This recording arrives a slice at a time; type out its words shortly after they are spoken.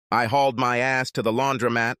I hauled my ass to the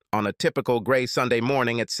laundromat on a typical gray Sunday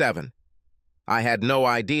morning at 7. I had no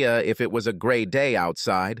idea if it was a gray day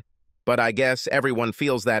outside, but I guess everyone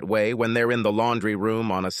feels that way when they're in the laundry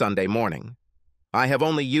room on a Sunday morning. I have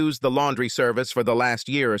only used the laundry service for the last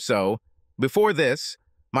year or so. Before this,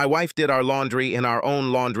 my wife did our laundry in our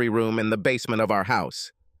own laundry room in the basement of our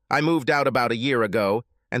house. I moved out about a year ago,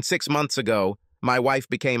 and 6 months ago, my wife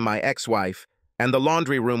became my ex-wife, and the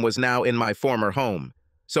laundry room was now in my former home.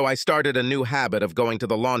 So I started a new habit of going to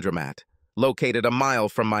the laundromat, located a mile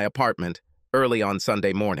from my apartment, early on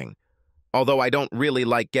Sunday morning. Although I don't really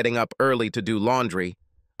like getting up early to do laundry,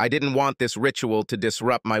 I didn't want this ritual to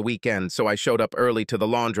disrupt my weekend, so I showed up early to the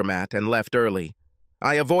laundromat and left early.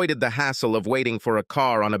 I avoided the hassle of waiting for a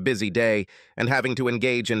car on a busy day and having to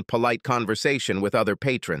engage in polite conversation with other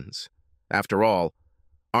patrons. After all,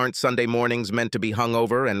 aren't Sunday mornings meant to be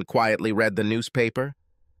hungover and quietly read the newspaper?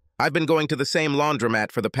 I've been going to the same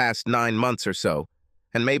laundromat for the past 9 months or so,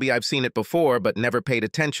 and maybe I've seen it before but never paid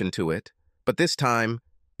attention to it. But this time,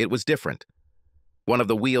 it was different. One of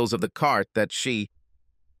the wheels of the cart the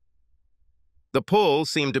pull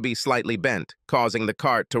seemed to be slightly bent, causing the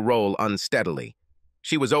cart to roll unsteadily.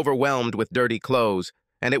 She was overwhelmed with dirty clothes,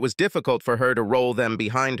 and it was difficult for her to roll them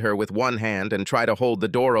behind her with one hand and try to hold the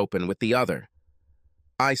door open with the other.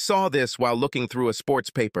 I saw this while looking through a sports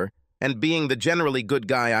paper, and being the generally good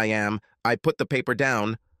guy I am, I put the paper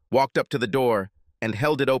down, walked up to the door, and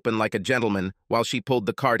held it open like a gentleman while she pulled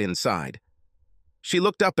the cart inside. She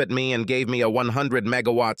looked up at me and gave me a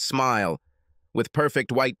 100-megawatt smile, with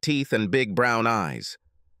perfect white teeth and big brown eyes.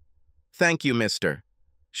 "Thank you, mister,"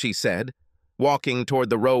 she said, walking toward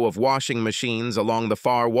the row of washing machines along the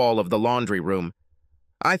far wall of the laundry room.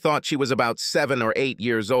 I thought she was about 7 or 8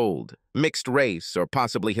 years old, mixed race or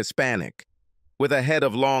possibly Hispanic. With a head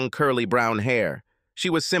of long curly brown hair, she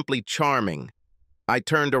was simply charming. I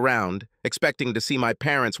turned around, expecting to see my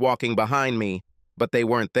parents walking behind me, but they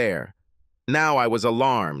weren't there. Now I was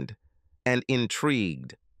alarmed and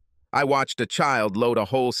intrigued. I watched a child load a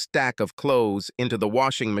whole stack of clothes into the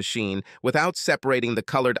washing machine without separating the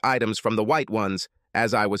colored items from the white ones,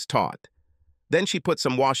 as I was taught. Then she put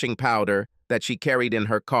some washing powder that she carried in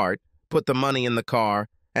her cart, put the money in the car,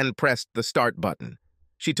 and pressed the start button.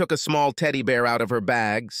 She took a small teddy bear out of her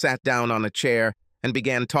bag, sat down on a chair, and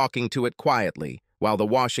began talking to it quietly while the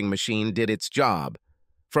washing machine did its job.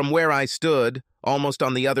 From where I stood, almost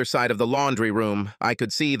on the other side of the laundry room, I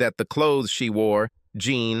could see that the clothes she wore,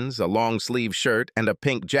 jeans, a long-sleeve shirt, and a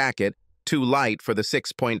pink jacket, too light for the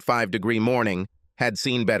 6.5-degree morning, had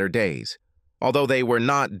seen better days. Although they were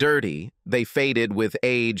not dirty, they faded with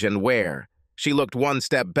age and wear. She looked one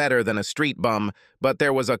step better than a street bum, but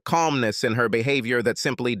there was a calmness in her behavior that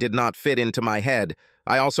simply did not fit into my head.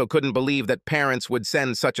 I also couldn't believe that parents would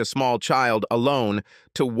send such a small child alone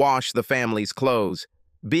to wash the family's clothes.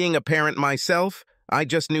 Being a parent myself, I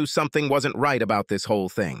just knew something wasn't right about this whole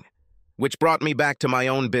thing. Which brought me back to my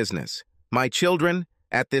own business. My children,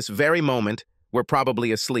 at this very moment, were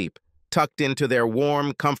probably asleep, tucked into their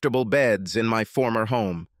warm, comfortable beds in my former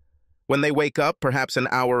home. When they wake up, perhaps an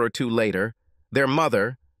hour or two later, their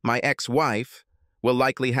mother, my ex-wife, will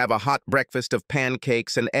likely have a hot breakfast of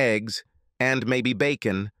pancakes and eggs, and maybe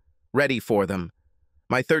bacon, ready for them.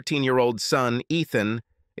 My 13-year-old son, Ethan,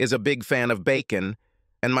 is a big fan of bacon,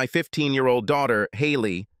 and my 15-year-old daughter,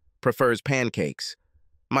 Haley, prefers pancakes.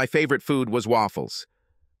 My favorite food was waffles,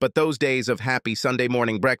 but those days of happy Sunday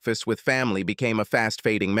morning breakfast with family became a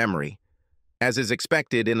fast-fading memory. As is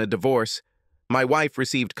expected in a divorce, my wife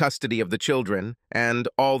received custody of the children, and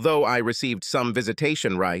although I received some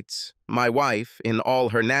visitation rights, my wife, in all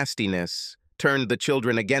her nastiness, turned the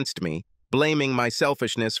children against me, blaming my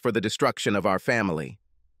selfishness for the destruction of our family.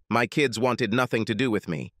 My kids wanted nothing to do with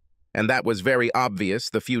me, and that was very obvious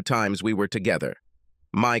the few times we were together.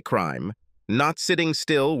 My crime, not sitting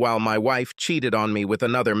still while my wife cheated on me with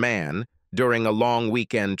another man during a long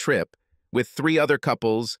weekend trip, with 3 other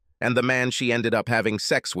couples and the man she ended up having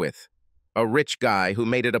sex with, a rich guy who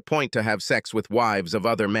made it a point to have sex with wives of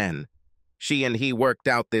other men. She and he worked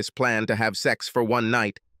out this plan to have sex for one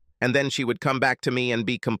night, and then she would come back to me and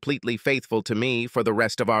be completely faithful to me for the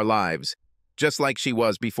rest of our lives, just like she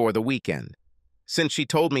was before the weekend. Since she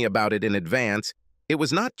told me about it in advance, it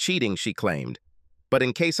was not cheating, she claimed, but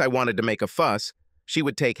in case I wanted to make a fuss, she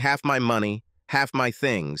would take half my money, half my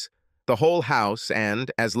things, the whole house, and,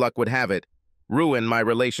 as luck would have it, ruin my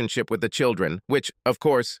relationship with the children, which, of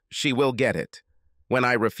course, she will get it. When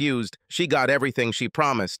I refused, she got everything she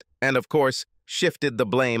promised, and, of course, shifted the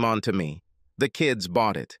blame onto me. The kids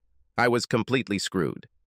bought it. I was completely screwed.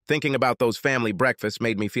 Thinking about those family breakfasts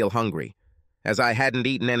made me feel hungry. as I hadn't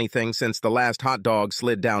eaten anything since the last hot dog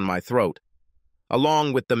slid down my throat.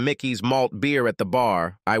 Along with the Mickey's malt beer at the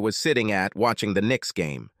bar I was sitting at watching the Knicks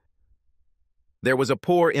game. There was a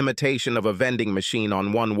poor imitation of a vending machine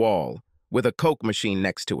on one wall, with a Coke machine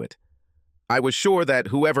next to it. I was sure that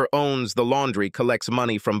whoever owns the laundry collects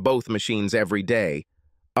money from both machines every day.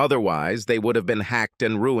 Otherwise, they would have been hacked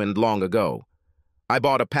and ruined long ago. I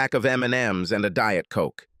bought a pack of M&Ms and a Diet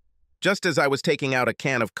Coke. Just as I was taking out a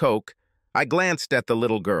can of Coke, I glanced at the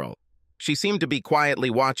little girl. She seemed to be quietly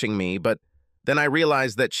watching me, but then I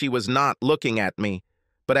realized that she was not looking at me,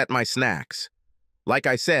 but at my snacks. Like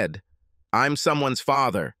I said, I'm someone's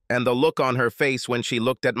father, and the look on her face when she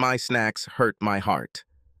looked at my snacks hurt my heart.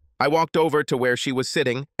 I walked over to where she was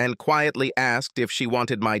sitting and quietly asked if she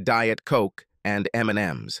wanted my Diet Coke and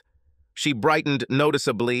M&Ms. She brightened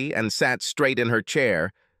noticeably and sat straight in her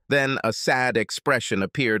chair. Then a sad expression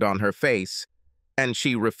appeared on her face, and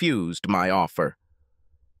she refused my offer.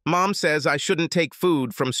 "Mom says I shouldn't take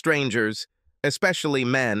food from strangers, especially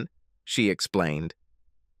men," she explained.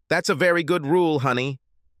 "That's a very good rule, honey,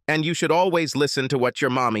 and you should always listen to what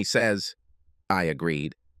your mommy says," I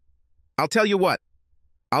agreed. "I'll tell you what.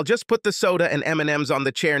 I'll just put the soda and M&Ms on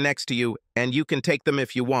the chair next to you, and you can take them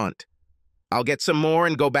if you want. I'll get some more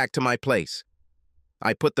and go back to my place."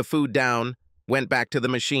 I put the food down, went back to the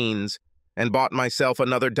machines, and bought myself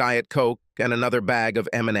another Diet Coke and another bag of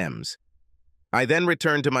M&Ms. I then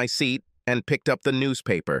returned to my seat and picked up the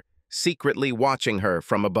newspaper, secretly watching her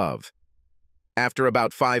from above. After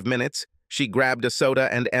about 5 minutes, she grabbed a soda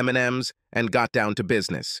and M&Ms and got down to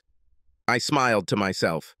business. I smiled to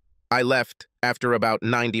myself. I left after about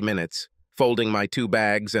 90 minutes, folding my 2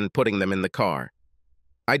 bags and putting them in the car.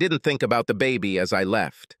 I didn't think about the baby as I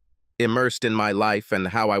left, immersed in my life and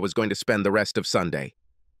how I was going to spend the rest of Sunday.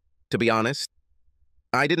 To be honest,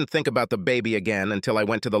 I didn't think about the baby again until I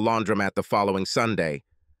went to the laundromat the following Sunday,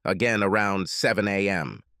 again around 7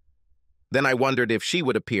 a.m. Then I wondered if she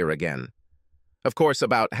would appear again. Of course,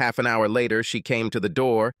 about half an hour later, she came to the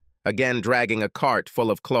door, again dragging a cart full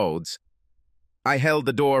of clothes. I held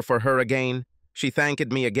the door for her again. She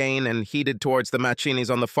thanked me again and headed towards the machines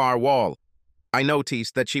on the far wall. I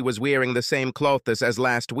noticed that she was wearing the same clothes as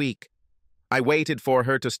last week. I waited for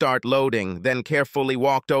her to start loading, then carefully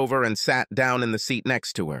walked over and sat down in the seat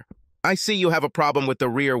next to her. "I see you have a problem with the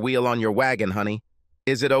rear wheel on your wagon, honey.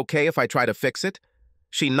 Is it okay if I try to fix it?"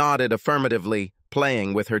 She nodded affirmatively,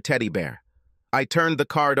 playing with her teddy bear. I turned the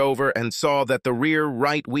cart over and saw that the rear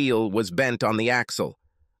right wheel was bent on the axle.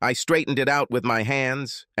 I straightened it out with my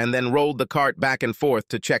hands and then rolled the cart back and forth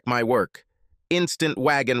to check my work. Instant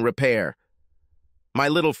wagon repair. My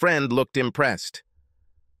little friend looked impressed.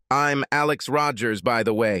 "I'm Alex Rogers, by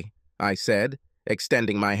the way," I said,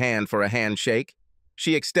 extending my hand for a handshake.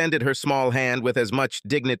 She extended her small hand with as much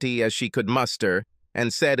dignity as she could muster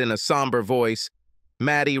and said in a somber voice,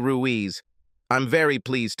 "Maddie Ruiz, I'm very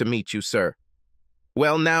pleased to meet you, sir."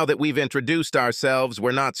 "Well, now that we've introduced ourselves,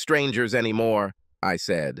 we're not strangers anymore," I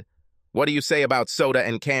said. "What do you say about soda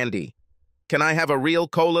and candy?" "Can I have a real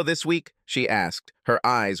cola this week?" she asked, her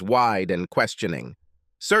eyes wide and questioning.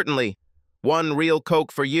 "Certainly. 1 real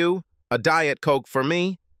Coke for you, a Diet Coke for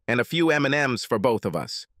me, and a few M&Ms for both of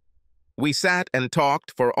us." We sat and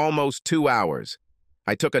talked for almost 2 hours.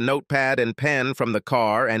 I took a notepad and pen from the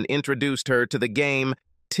car and introduced her to the game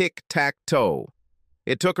Tic-Tac-Toe.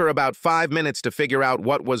 It took her about 5 minutes to figure out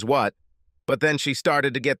what was what, but then she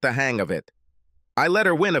started to get the hang of it. I let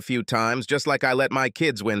her win a few times, just like I let my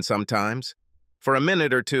kids win sometimes. For a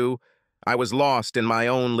minute or two, I was lost in my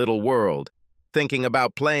own little world, thinking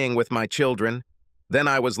about playing with my children. Then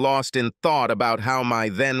I was lost in thought about how my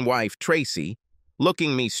then-wife, Tracy,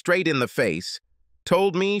 looking me straight in the face,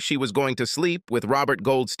 told me she was going to sleep with Robert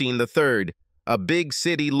Goldstein III, a big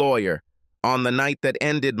city lawyer, on the night that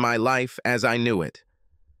ended my life as I knew it.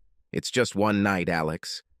 It's just one night,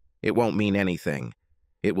 Alex. It won't mean anything.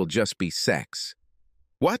 It will just be sex.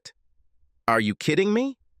 What? Are you kidding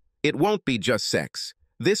me? It won't be just sex.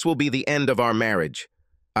 This will be the end of our marriage,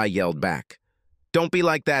 I yelled back. Don't be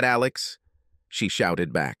like that, Alex, she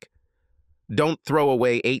shouted back. Don't throw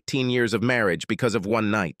away 18 years of marriage because of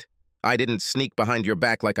one night. I didn't sneak behind your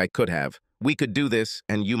back like I could have. We could do this,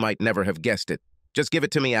 and you might never have guessed it. Just give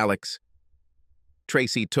it to me, Alex.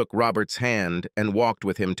 Tracy took Robert's hand and walked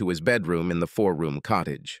with him to his bedroom in the 4-room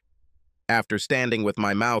cottage. After standing with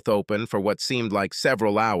my mouth open for what seemed like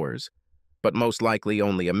several hours, but most likely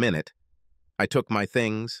only a minute, I took my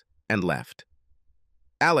things and left.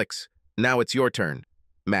 Alex, now it's your turn,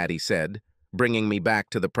 Maddie said, bringing me back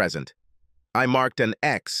to the present. I marked an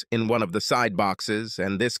X in one of the side boxes,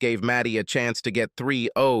 and this gave Maddie a chance to get 3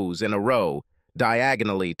 O's in a row,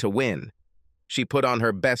 diagonally, to win. She put on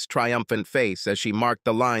her best triumphant face as she marked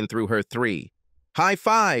the line through her 3. "High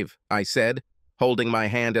five," I said, holding my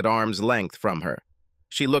hand at arm's length from her.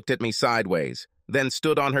 She looked at me sideways, then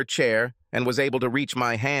stood on her chair and was able to reach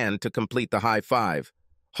my hand to complete the high five.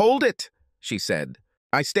 "Hold it," she said.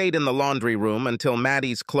 I stayed in the laundry room until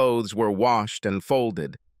Maddie's clothes were washed and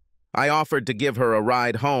folded. I offered to give her a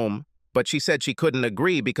ride home, but she said she couldn't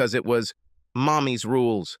agree because it was Mommy's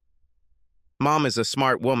rules. Mom is a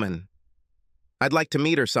smart woman. I'd like to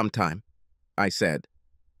meet her sometime, I said.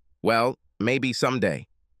 Well, maybe someday.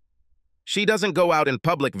 She doesn't go out in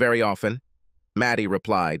public very often, Maddie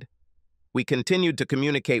replied. We continued to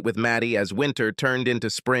communicate with Maddie as winter turned into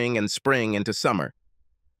spring and spring into summer.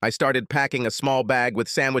 I started packing a small bag with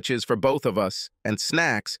sandwiches for both of us and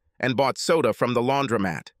snacks and bought soda from the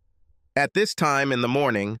laundromat. At this time in the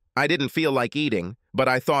morning, I didn't feel like eating, but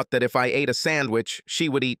I thought that if I ate a sandwich, she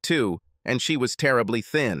would eat too, and she was terribly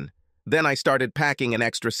thin. Then I started packing an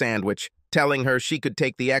extra sandwich, telling her she could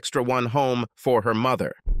take the extra one home for her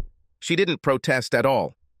mother. She didn't protest at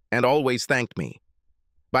all, and always thanked me.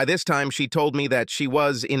 By this time, she told me that she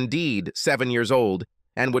was indeed 7 years old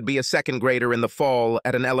and would be a second grader in the fall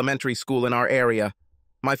at an elementary school in our area.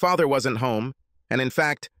 My father wasn't home, and in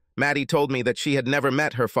fact, Maddie told me that she had never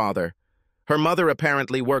met her father. Her mother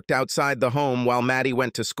apparently worked outside the home while Maddie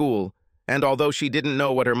went to school, and although she didn't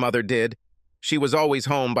know what her mother did, she was always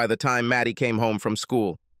home by the time Maddie came home from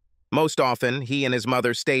school. Most often, he and his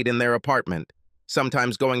mother stayed in their apartment,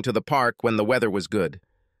 sometimes going to the park when the weather was good.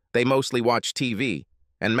 They mostly watched TV,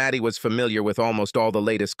 and Maddie was familiar with almost all the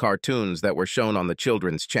latest cartoons that were shown on the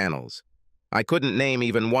children's channels. I couldn't name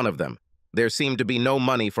even one of them. There seemed to be no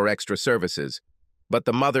money for extra services, but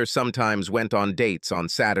the mother sometimes went on dates on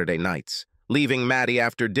Saturday nights, leaving Maddie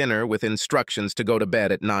after dinner with instructions to go to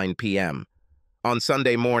bed at 9 p.m. On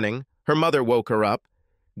Sunday morning, her mother woke her up,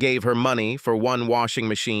 gave her money for one washing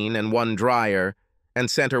machine and one dryer, and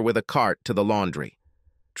sent her with a cart to the laundry.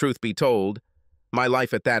 Truth be told, my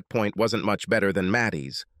life at that point wasn't much better than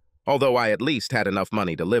Maddie's, although I at least had enough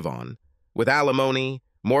money to live on. With alimony,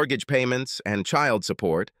 mortgage payments, and child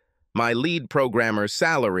support, my lead programmer's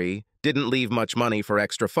salary didn't leave much money for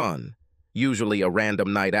extra fun, usually a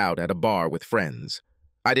random night out at a bar with friends.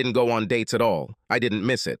 I didn't go on dates at all. I didn't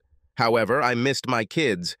miss it. However, I missed my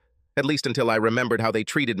kids, at least until I remembered how they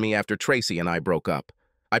treated me after Tracy and I broke up.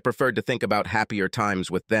 I preferred to think about happier times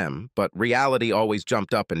with them, but reality always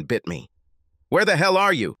jumped up and bit me. "Where the hell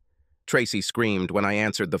are you?" Tracy screamed when I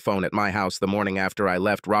answered the phone at my house the morning after I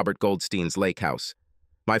left Robert Goldstein's lake house.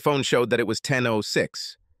 My phone showed that it was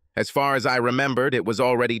 10:06. As far as I remembered, it was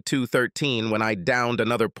already 2:13 when I downed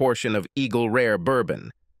another portion of Eagle Rare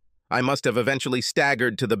bourbon. I must have eventually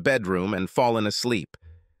staggered to the bedroom and fallen asleep.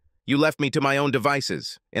 "You left me to my own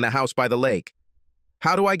devices, in a house by the lake."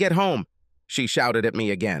 "How do I get home?" she shouted at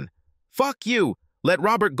me again. "Fuck you! Let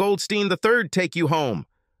Robert Goldstein III take you home."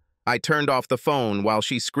 I turned off the phone while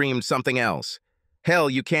she screamed something else. Hell,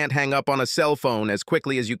 you can't hang up on a cell phone as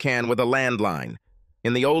quickly as you can with a landline.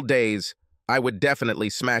 In the old days, I would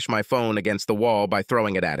definitely smash my phone against the wall by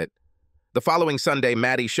throwing it at it. The following Sunday,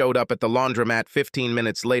 Maddie showed up at the laundromat 15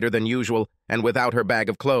 minutes later than usual and without her bag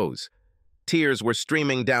of clothes. Tears were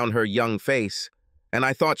streaming down her young face, and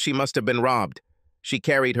I thought she must have been robbed. She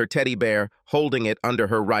carried her teddy bear, holding it under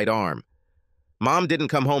her right arm. "Mom didn't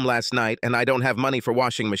come home last night, and I don't have money for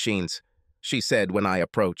washing machines," she said when I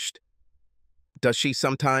approached. "Does she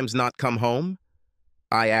sometimes not come home?"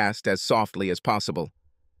 I asked as softly as possible.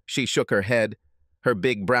 She shook her head, her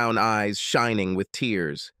big brown eyes shining with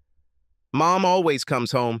tears. "Mom always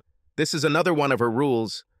comes home. This is another one of her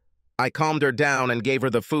rules." I calmed her down and gave her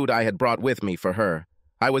the food I had brought with me for her.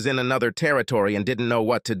 I was in another territory and didn't know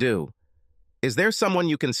what to do. "Is there someone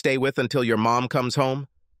you can stay with until your mom comes home?"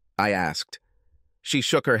 I asked. She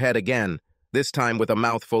shook her head again, this time with a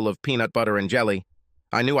mouthful of peanut butter and jelly.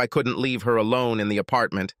 I knew I couldn't leave her alone in the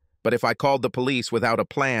apartment, but if I called the police without a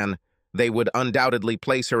plan, they would undoubtedly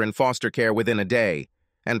place her in foster care within a day,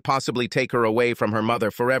 and possibly take her away from her mother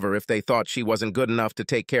forever if they thought she wasn't good enough to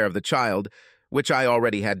take care of the child, which I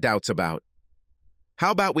already had doubts about.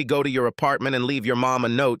 "How about we go to your apartment and leave your mom a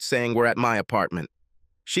note saying we're at my apartment?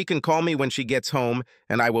 She can call me when she gets home,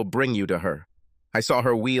 and I will bring you to her." I saw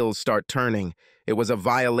her wheels start turning. It was a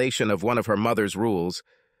violation of one of her mother's rules,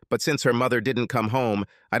 but since her mother didn't come home,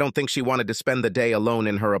 I don't think she wanted to spend the day alone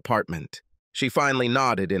in her apartment. She finally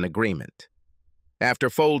nodded in agreement. After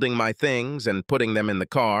folding my things and putting them in the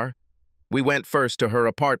car, we went first to her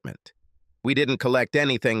apartment. We didn't collect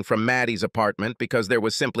anything from Maddie's apartment because there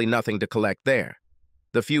was simply nothing to collect there.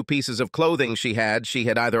 The few pieces of clothing she had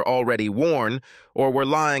either already worn or were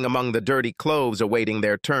lying among the dirty clothes awaiting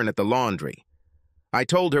their turn at the laundry. I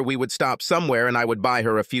told her we would stop somewhere and I would buy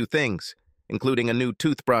her a few things, including a new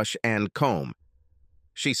toothbrush and comb.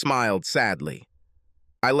 She smiled sadly.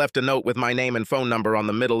 I left a note with my name and phone number on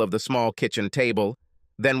the middle of the small kitchen table.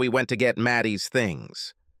 Then we went to get Maddie's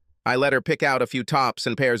things. I let her pick out a few tops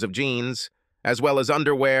and pairs of jeans, as well as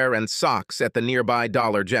underwear and socks at the nearby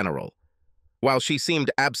Dollar General. While she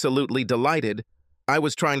seemed absolutely delighted, I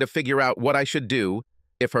was trying to figure out what I should do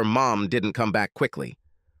if her mom didn't come back quickly.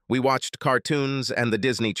 We watched cartoons and the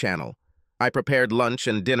Disney Channel. I prepared lunch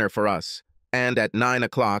and dinner for us, and at 9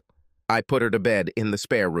 o'clock, I put her to bed in the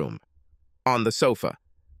spare room. On the sofa.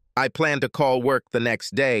 I planned to call work the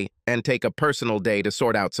next day and take a personal day to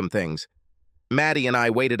sort out some things. Maddie and I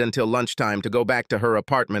waited until lunchtime to go back to her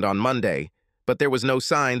apartment on Monday, but there was no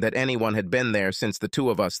sign that anyone had been there since the two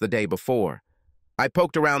of us the day before. I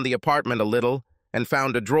poked around the apartment a little and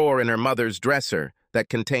found a drawer in her mother's dresser that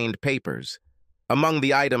contained papers. Among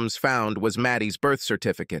the items found was Maddie's birth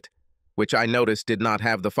certificate, which I noticed did not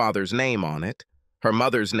have the father's name on it. Her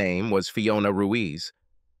mother's name was Fiona Ruiz.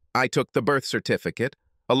 I took the birth certificate,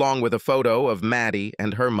 along with a photo of Maddie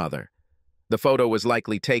and her mother. The photo was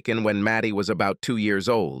likely taken when Maddie was about 2 years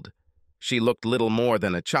old. She looked little more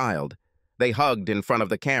than a child. They hugged in front of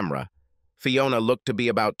the camera. Fiona looked to be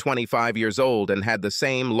about 25 years old and had the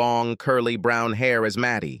same long, curly brown hair as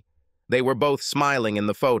Maddie. They were both smiling in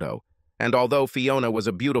the photo, and although Fiona was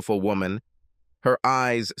a beautiful woman, her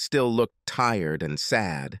eyes still looked tired and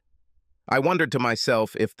sad. I wondered to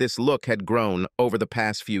myself if this look had grown over the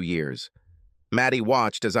past few years. Maddie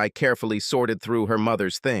watched as I carefully sorted through her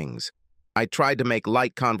mother's things. I tried to make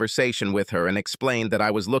light conversation with her and explained that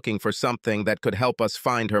I was looking for something that could help us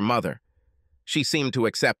find her mother. She seemed to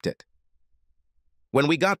accept it. When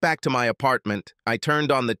we got back to my apartment, I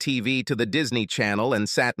turned on the TV to the Disney Channel and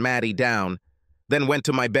sat Maddie down, then went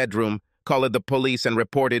to my bedroom, called the police, and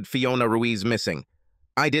reported Fiona Ruiz missing.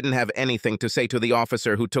 I didn't have anything to say to the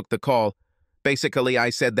officer who took the call. Basically,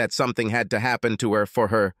 I said that something had to happen to her for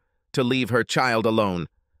her to leave her child alone.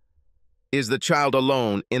 "Is the child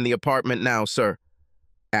alone in the apartment now, sir?"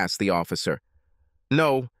 asked the officer.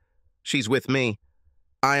 "No, she's with me.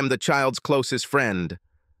 I am the child's closest friend.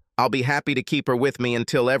 I'll be happy to keep her with me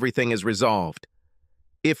until everything is resolved.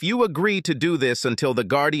 If you agree to do this until the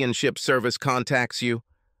guardianship service contacts you,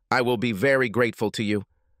 I will be very grateful to you.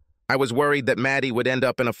 I was worried that Maddie would end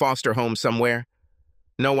up in a foster home somewhere.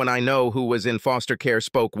 No one I know who was in foster care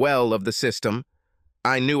spoke well of the system.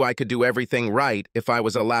 I knew I could do everything right if I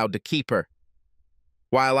was allowed to keep her."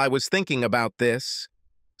 While I was thinking about this,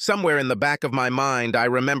 somewhere in the back of my mind I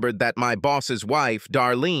remembered that my boss's wife,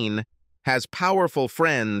 Darlene, has powerful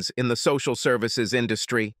friends in the social services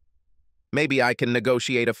industry. Maybe I can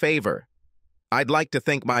negotiate a favor. I'd like to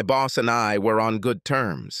think my boss and I were on good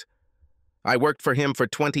terms. I worked for him for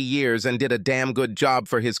 20 years and did a damn good job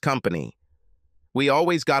for his company. We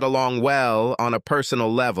always got along well on a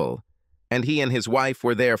personal level, and he and his wife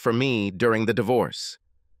were there for me during the divorce.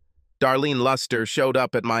 Darlene Luster showed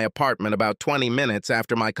up at my apartment about 20 minutes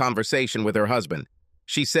after my conversation with her husband.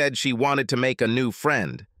 She said she wanted to make a new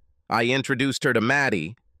friend. I introduced her to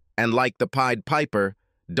Maddie, and like the Pied Piper,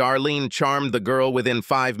 Darlene charmed the girl within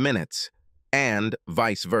 5 minutes, and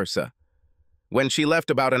vice versa. When she left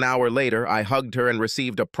about an hour later, I hugged her and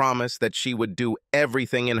received a promise that she would do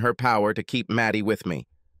everything in her power to keep Maddie with me.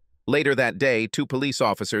 Later that day, 2 police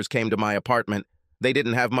officers came to my apartment. They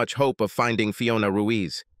didn't have much hope of finding Fiona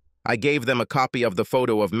Ruiz. I gave them a copy of the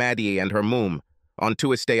photo of Maddie and her mum. On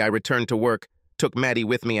Tuesday, I returned to work, took Maddie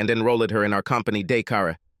with me and enrolled her in our company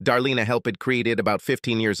daycare. Darlene helped created about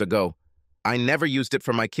 15 years ago. I never used it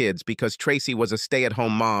for my kids because Tracy was a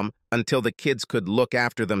stay-at-home mom until the kids could look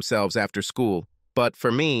after themselves after school. But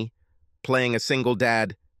for me, playing a single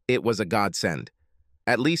dad, it was a godsend.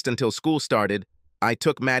 At least until school started, I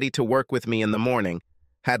took Maddie to work with me in the morning,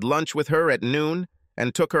 had lunch with her at noon,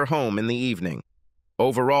 and took her home in the evening.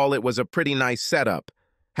 Overall, it was a pretty nice setup.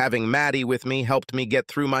 Having Maddie with me helped me get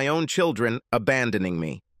through my own children abandoning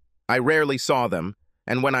me. I rarely saw them,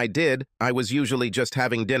 and when I did, I was usually just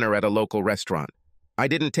having dinner at a local restaurant. I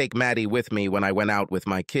didn't take Maddie with me when I went out with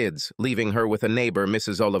my kids, leaving her with a neighbor,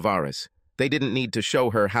 Mrs. Olivares. They didn't need to show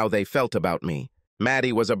her how they felt about me.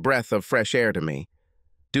 Maddie was a breath of fresh air to me.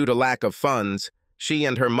 Due to lack of funds, she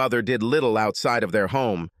and her mother did little outside of their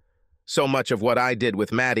home. So much of what I did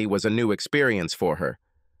with Maddie was a new experience for her.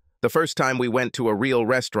 The first time we went to a real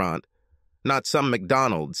restaurant, not some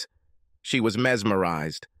McDonald's, she was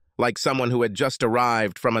mesmerized, like someone who had just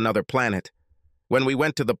arrived from another planet. When we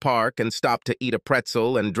went to the park and stopped to eat a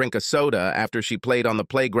pretzel and drink a soda after she played on the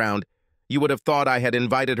playground, you would have thought I had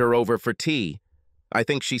invited her over for tea. I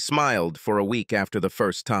think she smiled for a week after the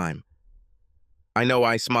first time. I know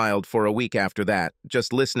I smiled for a week after that,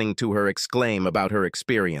 just listening to her exclaim about her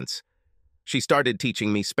experience. She started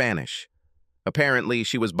teaching me Spanish. Apparently,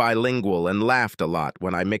 she was bilingual and laughed a lot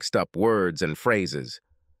when I mixed up words and phrases.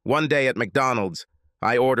 One day at McDonald's,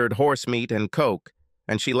 I ordered horse meat and Coke,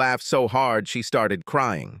 and she laughed so hard she started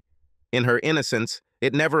crying. In her innocence,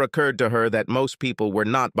 it never occurred to her that most people were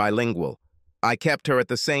not bilingual. I kept her at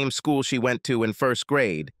the same school she went to in first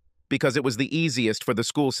grade because it was the easiest for the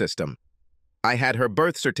school system. I had her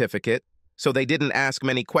birth certificate, so they didn't ask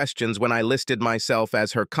many questions when I listed myself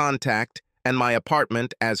as her contact and my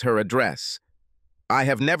apartment as her address. I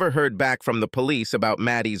have never heard back from the police about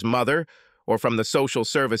Maddie's mother or from the social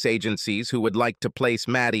service agencies who would like to place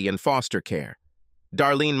Maddie in foster care.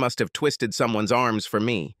 Darlene must have twisted someone's arms for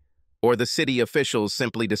me, or the city officials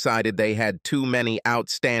simply decided they had too many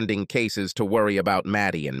outstanding cases to worry about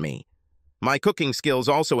Maddie and me. My cooking skills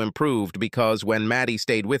also improved because when Maddie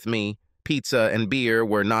stayed with me, pizza and beer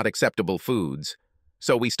were not acceptable foods.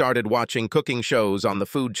 So we started watching cooking shows on the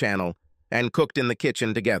Food Channel and cooked in the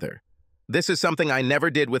kitchen together. This is something I never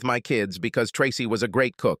did with my kids because Tracy was a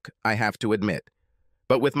great cook, I have to admit.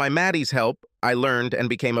 But with my Maddie's help, I learned and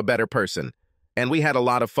became a better person. And we had a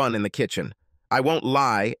lot of fun in the kitchen. I won't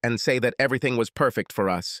lie and say that everything was perfect for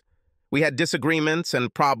us. We had disagreements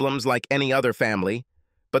and problems like any other family,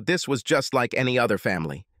 but this was just like any other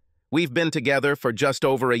family. We've been together for just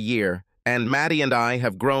over a year, and Maddie and I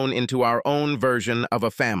have grown into our own version of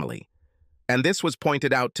a family. And this was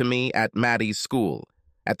pointed out to me at Maddie's school,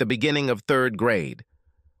 at the beginning of third grade.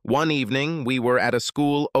 One evening, we were at a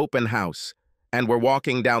school open house, and were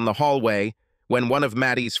walking down the hallway when one of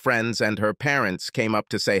Maddie's friends and her parents came up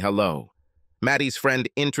to say hello. Maddie's friend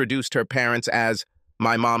introduced her parents as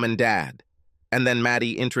my mom and dad, and then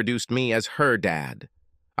Maddie introduced me as her dad.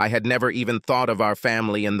 I had never even thought of our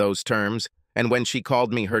family in those terms, and when she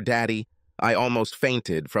called me her daddy, I almost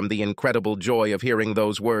fainted from the incredible joy of hearing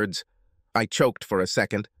those words. I choked for a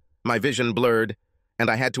second, my vision blurred, and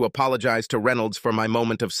I had to apologize to Reynolds for my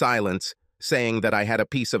moment of silence, saying that I had a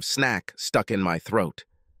piece of snack stuck in my throat.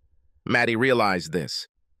 Maddie realized this,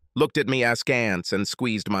 looked at me askance, and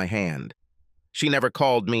squeezed my hand. She never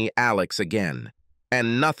called me Alex again,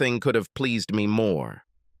 and nothing could have pleased me more.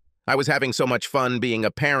 I was having so much fun being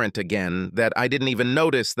a parent again that I didn't even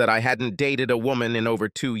notice that I hadn't dated a woman in over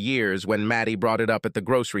 2 years when Maddie brought it up at the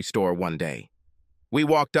grocery store one day. We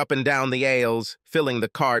walked up and down the aisles, filling the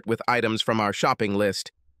cart with items from our shopping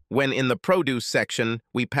list, when in the produce section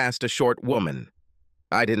we passed a short woman.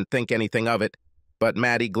 I didn't think anything of it, but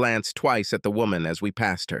Maddie glanced twice at the woman as we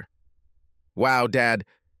passed her. "Wow, Dad,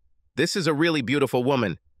 this is a really beautiful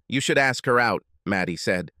woman. You should ask her out," Maddie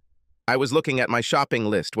said. I was looking at my shopping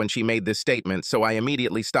list when she made this statement, so I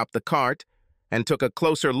immediately stopped the cart and took a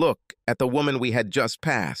closer look at the woman we had just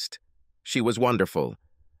passed. She was wonderful.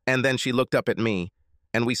 And then she looked up at me,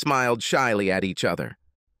 and we smiled shyly at each other.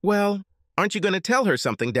 "Well, aren't you going to tell her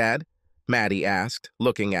something, Dad?" Maddie asked,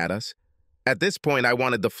 looking at us. At this point, I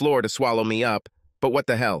wanted the floor to swallow me up, but what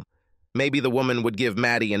the hell? Maybe the woman would give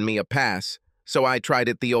Maddie and me a pass, so I tried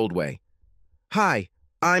it the old way. "Hi,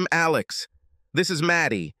 I'm Alex. This is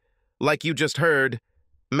Maddie. Like you just heard,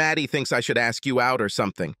 Maddie thinks I should ask you out or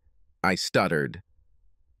something," I stuttered.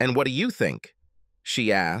 "And what do you think?"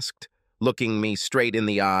 she asked, looking me straight in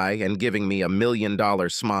the eye and giving me $1 million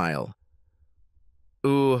smile.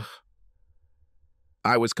 Ooh.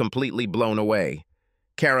 I was completely blown away.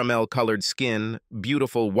 Caramel-colored skin,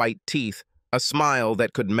 beautiful white teeth, a smile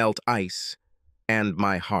that could melt ice, and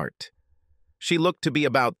my heart. She looked to be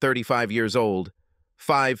about 35 years old,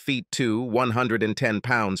 5'2", 110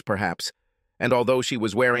 pounds perhaps, and although she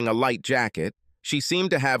was wearing a light jacket, she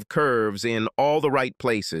seemed to have curves in all the right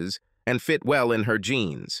places and fit well in her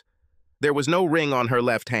jeans. There was no ring on her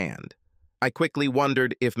left hand. I quickly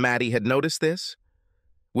wondered if Maddie had noticed this.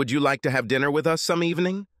 "Would you like to have dinner with us some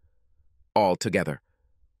evening?" "All together.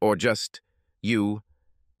 Or just you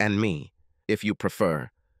and me, if you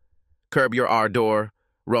prefer." "Curb your ardor,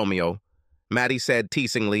 Romeo," Maddie said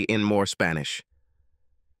teasingly in more Spanish.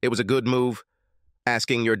 "It was a good move,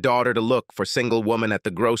 asking your daughter to look for single woman at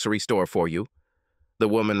the grocery store for you," the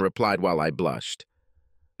woman replied while I blushed.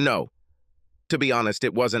 "No. To be honest,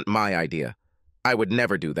 it wasn't my idea. I would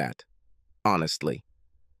never do that. Honestly."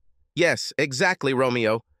 "Yes, exactly,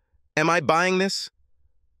 Romeo. Am I buying this?"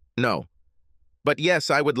 "No. But yes,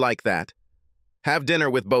 I would like that. Have dinner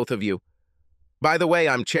with both of you. By the way,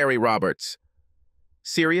 I'm Cherry Roberts."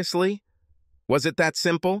 "Seriously? Was it that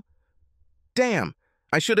simple?" "Damn,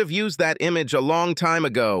 I should have used that image a long time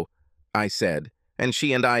ago," I said, and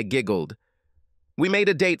she and I giggled. "We made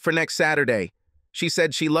a date for next Saturday. She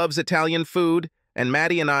said she loves Italian food, and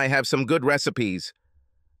Maddie and I have some good recipes.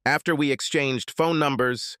 After we exchanged phone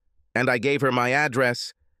numbers, and I gave her my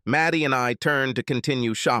address, Maddie and I turned to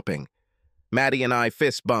continue shopping. Maddie and I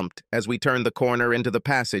fist bumped as we turned the corner into the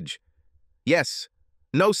passage. "Yes,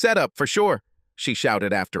 no setup for sure," she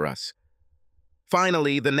shouted after us.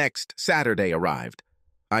 Finally, the next Saturday arrived.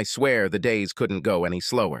 I swear the days couldn't go any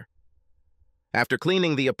slower. After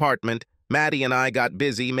cleaning the apartment, Maddie and I got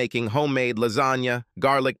busy making homemade lasagna,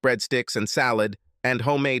 garlic breadsticks and salad, and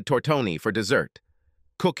homemade tortoni for dessert.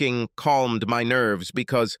 Cooking calmed my nerves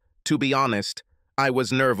because, to be honest, I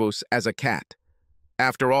was nervous as a cat.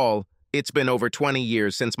 After all, it's been over 20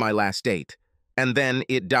 years since my last date, and then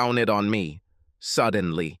it dawned on me,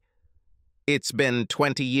 suddenly. It's been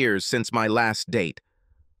 20 years since my last date.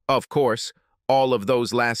 Of course, all of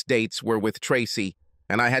those last dates were with Tracy,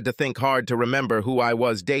 and I had to think hard to remember who I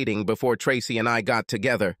was dating before Tracy and I got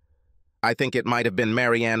together. I think it might have been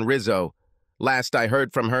Marianne Rizzo. Last I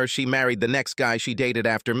heard from her, she married the next guy she dated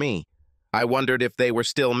after me. I wondered if they were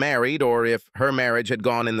still married or if her marriage had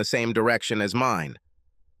gone in the same direction as mine.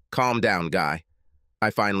 "Calm down, guy,"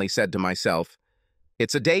 I finally said to myself.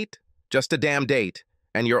 "It's a date, just a damn date,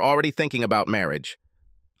 and you're already thinking about marriage."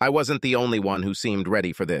 I wasn't the only one who seemed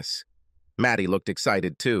ready for this. Maddie looked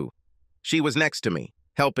excited too. She was next to me,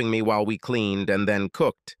 helping me while we cleaned and then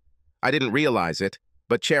cooked. I didn't realize it,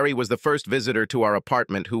 but Cherry was the first visitor to our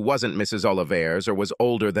apartment who wasn't Mrs. Olivers or was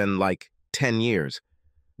older than, 10 years.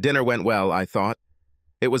 Dinner went well, I thought.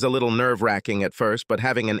 It was a little nerve-wracking at first, but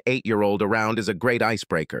having an 8-year-old around is a great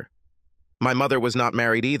icebreaker. My mother was not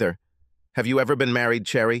married either. "Have you ever been married,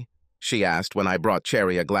 Cherry?" she asked when I brought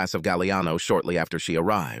Cherry a glass of Galliano shortly after she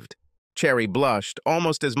arrived. Cherry blushed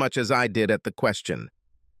almost as much as I did at the question.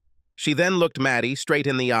 She then looked Maddie straight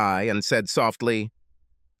in the eye and said softly,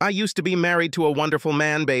 "I used to be married to a wonderful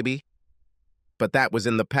man, baby." But that was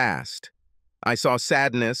in the past. I saw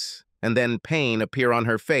sadness and then pain appear on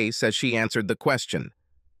her face as she answered the question.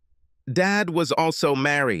 "Dad was also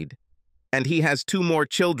married, and he has 2 more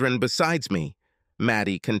children besides me,"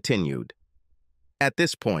 Maddie continued. At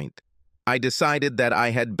this point, I decided that I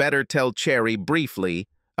had better tell Cherry briefly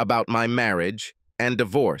about my marriage and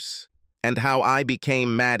divorce, and how I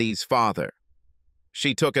became Maddie's father.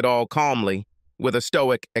 She took it all calmly, with a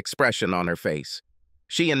stoic expression on her face.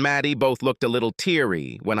 She and Maddie both looked a little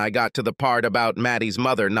teary when I got to the part about Maddie's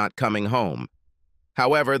mother not coming home.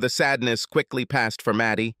 However, the sadness quickly passed for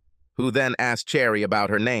Maddie, who then asked Cherry about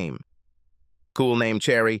her name. "Cool name,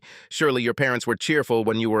 Cherry. Surely your parents were cheerful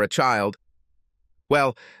when you were a child."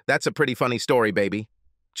 "Well, that's a pretty funny story, baby,"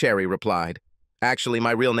 Cherry replied. "Actually,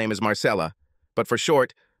 my real name is Marcella, but for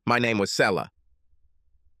short, my name was Sella."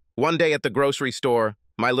 One day at the grocery store,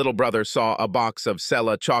 my little brother saw a box of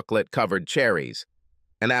Sella chocolate-covered cherries,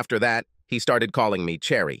 and after that, he started calling me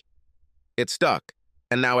Cherry. It stuck,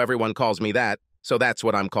 and now everyone calls me that, so that's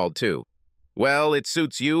what I'm called too. "Well, it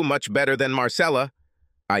suits you much better than Marcella,"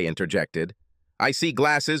 I interjected. "I see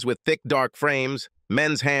glasses with thick dark frames,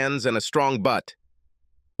 men's hands, and a strong butt."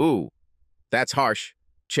 "Ooh, that's harsh,"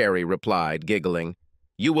 Cherry replied, giggling.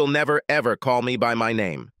 "You will never ever call me by my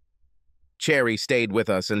name." Cherry stayed with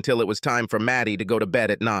us until it was time for Maddie to go to bed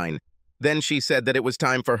at 9. Then she said that it was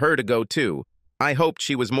time for her to go too. I hoped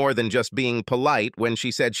she was more than just being polite when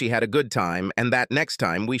she said she had a good time and that next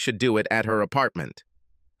time we should do it at her apartment.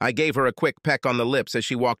 I gave her a quick peck on the lips as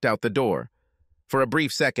she walked out the door. For a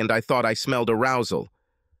brief second, I thought I smelled arousal,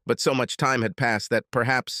 but so much time had passed that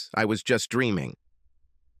perhaps I was just dreaming.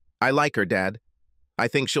 "I like her, Dad. I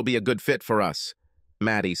think she'll be a good fit for us,"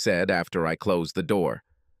 Maddie said after I closed the door.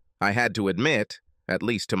 I had to admit, at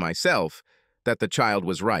least to myself, that the child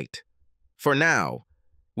was right. For now,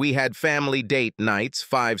 we had family date nights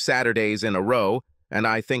 5 Saturdays in a row, and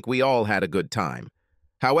I think we all had a good time.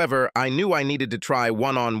 However, I knew I needed to try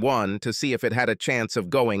one-on-one to see if it had a chance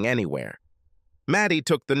of going anywhere. Maddie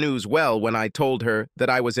took the news well when I told her that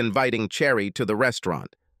I was inviting Cherry to the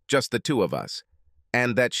restaurant, just the 2 of us,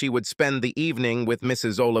 and that she would spend the evening with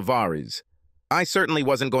Mrs. Olivares. I certainly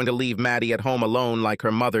wasn't going to leave Maddie at home alone like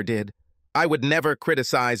her mother did. I would never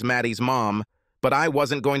criticize Maddie's mom, but I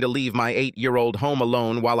wasn't going to leave my 8-year-old home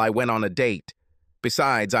alone while I went on a date.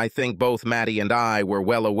 Besides, I think both Maddie and I were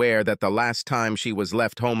well aware that the last time she was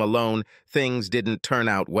left home alone, things didn't turn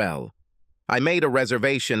out well. I made a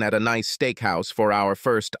reservation at a nice steakhouse for our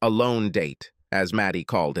first alone date, as Maddie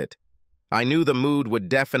called it. I knew the mood would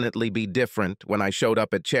definitely be different when I showed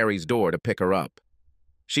up at Cherry's door to pick her up.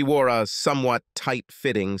 She wore a somewhat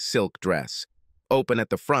tight-fitting silk dress, open at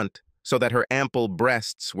the front so that her ample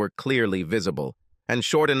breasts were clearly visible, and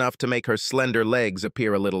short enough to make her slender legs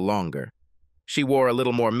appear a little longer. She wore a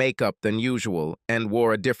little more makeup than usual and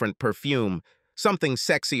wore a different perfume, Something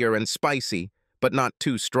sexier and spicy, but not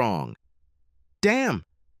too strong. Damn!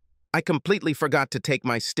 I completely forgot to take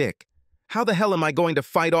my stick. How the hell am I going to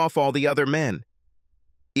fight off all the other men?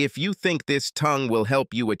 If you think this tongue will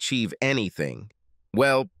help you achieve anything,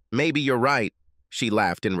 well, maybe you're right, she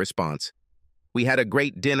laughed in response. We had a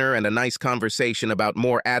great dinner and a nice conversation about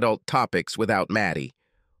more adult topics without Maddie,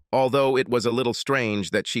 although it was a little strange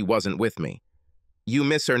that she wasn't with me. You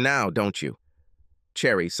miss her now, don't you?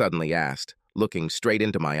 Cherry suddenly asked, looking straight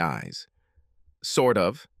into my eyes. Sort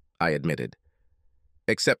of, I admitted.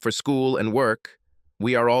 Except for school and work,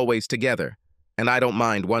 we are always together, and I don't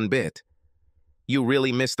mind one bit. You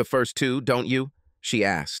really miss the first two, don't you? She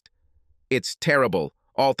asked. It's terrible,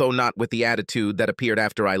 although not with the attitude that appeared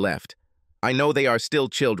after I left. I know they are still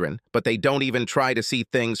children, but they don't even try to see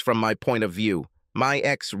things from my point of view. My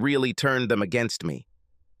ex really turned them against me.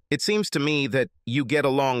 It seems to me that you get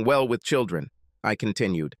along well with children, I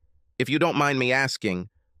continued. If you don't mind me asking,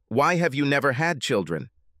 why have you never had children?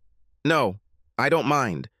 No, I don't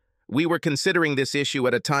mind. We were considering this issue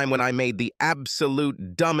at a time when I made the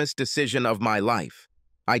absolute dumbest decision of my life.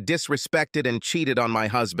 I disrespected and cheated on my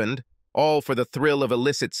husband, all for the thrill of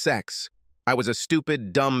illicit sex. I was a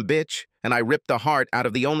stupid, dumb bitch, and I ripped the heart out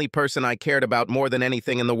of the only person I cared about more than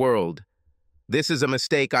anything in the world. This is a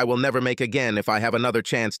mistake I will never make again if I have another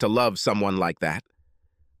chance to love someone like that.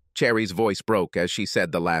 Cherry's voice broke as she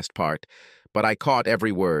said the last part, but I caught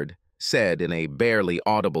every word, said in a barely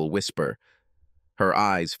audible whisper. Her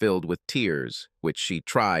eyes filled with tears, which she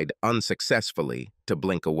tried unsuccessfully to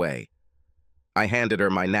blink away. I handed her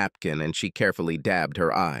my napkin and she carefully dabbed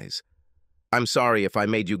her eyes. I'm sorry if I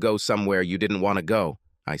made you go somewhere you didn't want to go,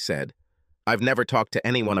 I said. I've never talked to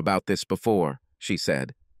anyone about this before, she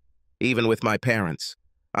said. Even with my parents.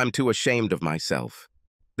 I'm too ashamed of myself.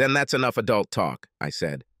 Then that's enough adult talk, I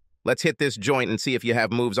said. Let's hit this joint and see if you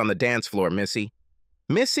have moves on the dance floor, Missy.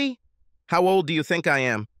 Missy? How old do you think I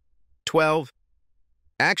am? 12?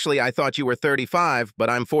 Actually, I thought you were 35, but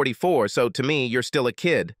I'm 44, so to me, you're still a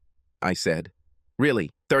kid, I said.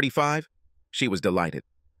 Really, 35? She was delighted.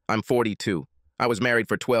 I'm 42. I was married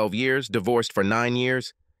for 12 years, divorced for 9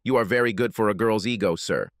 years. You are very good for a girl's ego,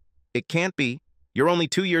 sir. It can't be. You're only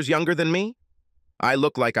 2 years younger than me? I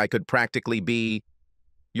look like I could practically be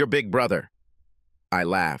your big brother. I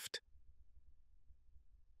laughed.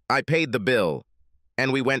 I paid the bill,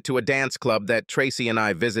 and we went to a dance club that Tracy and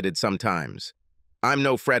I visited sometimes. I'm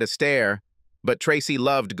no Fred Astaire, but Tracy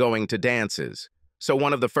loved going to dances, so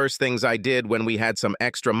one of the first things I did when we had some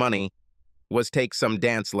extra money was take some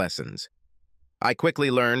dance lessons. I quickly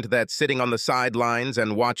learned that sitting on the sidelines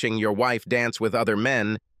and watching your wife dance with other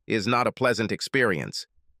men is not a pleasant experience.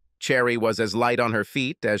 Cherry was as light on her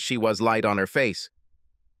feet as she was light on her face.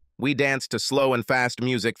 We danced to slow and fast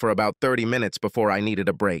music for about 30 minutes before I needed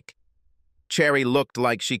a break. Cherry looked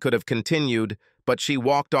like she could have continued, but she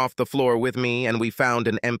walked off the floor with me and we found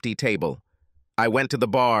an empty table. I went to the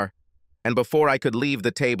bar, and before I could leave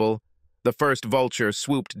the table, the first vulture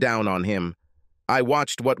swooped down on him. I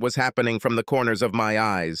watched what was happening from the corners of my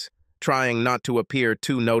eyes, trying not to appear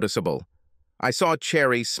too noticeable. I saw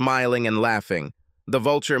Cherry smiling and laughing. The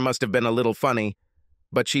vulture must have been a little funny,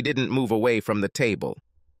 but she didn't move away from the table.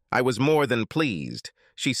 I was more than pleased.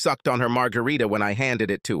 She sucked on her margarita when I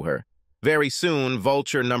handed it to her. Very soon,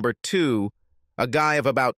 vulture number 2, a guy of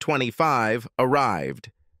about 25,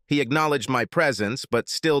 arrived. He acknowledged my presence, but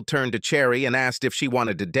still turned to Cherry and asked if she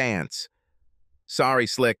wanted to dance. Sorry,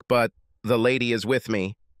 Slick, but the lady is with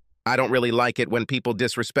me. I don't really like it when people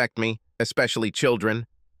disrespect me, especially children.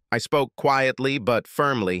 I spoke quietly but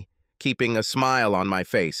firmly, keeping a smile on my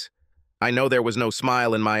face. I know there was no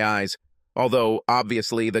smile in my eyes, although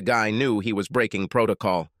obviously the guy knew he was breaking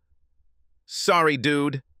protocol. Sorry,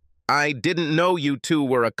 dude. I didn't know you two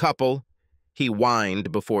were a couple, he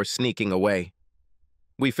whined before sneaking away.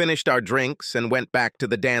 We finished our drinks and went back to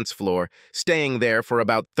the dance floor, staying there for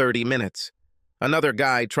about 30 minutes. Another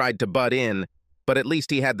guy tried to butt in, but at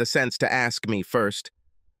least he had the sense to ask me first.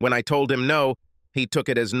 When I told him no, he took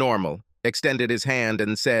it as normal, extended his hand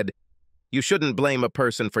and said, "You shouldn't blame a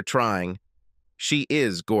person for trying. She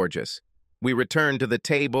is gorgeous." We returned to the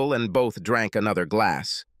table and both drank another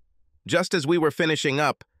glass. Just as we were finishing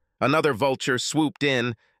up, another vulture swooped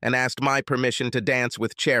in and asked my permission to dance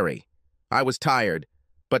with Cherry. I was tired,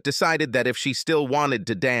 but decided that if she still wanted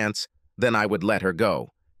to dance, then I would let her go.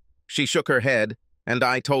 She shook her head, and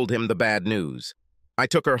I told him the bad news. I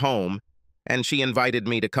took her home, and she invited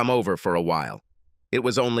me to come over for a while. It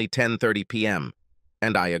was only 10:30 p.m.,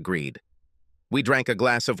 and I agreed. We drank a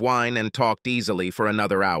glass of wine and talked easily for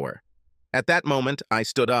another hour. At that moment, I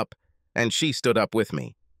stood up, and she stood up with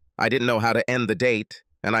me. I didn't know how to end the date,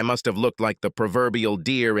 and I must have looked like the proverbial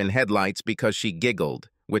deer in headlights because she giggled,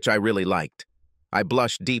 which I really liked. I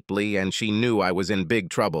blushed deeply, and she knew I was in big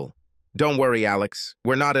trouble. "Don't worry, Alex.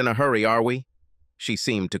 We're not in a hurry, are we?" She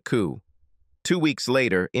seemed to coo. 2 weeks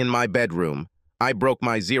later, in my bedroom, I broke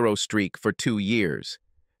my zero streak for 2 years.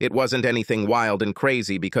 It wasn't anything wild and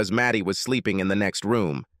crazy because Maddie was sleeping in the next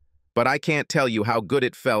room. But I can't tell you how good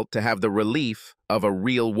it felt to have the relief of a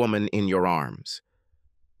real woman in your arms.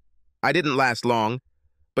 I didn't last long,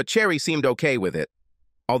 but Cherry seemed okay with it.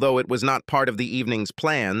 Although it was not part of the evening's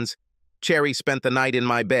plans, Cherry spent the night in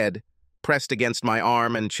my bed, pressed against my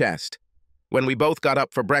arm and chest. When we both got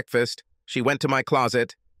up for breakfast, she went to my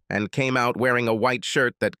closet and came out wearing a white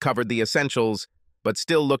shirt that covered the essentials, but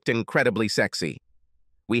still looked incredibly sexy.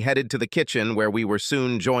 We headed to the kitchen where we were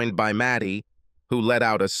soon joined by Maddie, who let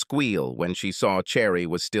out a squeal when she saw Cherry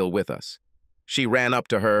was still with us. She ran up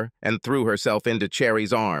to her and threw herself into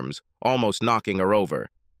Cherry's arms, almost knocking her over.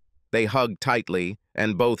 They hugged tightly,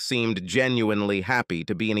 and both seemed genuinely happy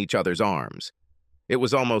to be in each other's arms. It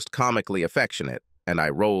was almost comically affectionate, and I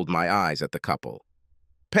rolled my eyes at the couple.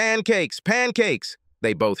 "Pancakes! Pancakes!"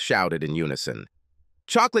 they both shouted in unison.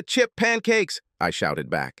 "Chocolate chip pancakes!" I shouted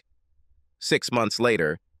back. 6 months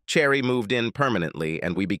later, Cherry moved in permanently,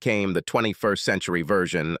 and we became the 21st century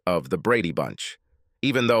version of the Brady Bunch.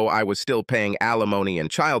 Even though I was still paying alimony and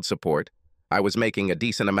child support, I was making a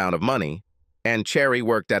decent amount of money, and Cherry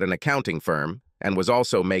worked at an accounting firm and was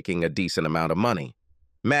also making a decent amount of money.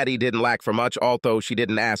 Maddie didn't lack for much, although she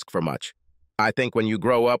didn't ask for much. I think when you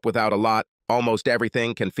grow up without a lot, almost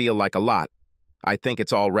everything can feel like a lot. I think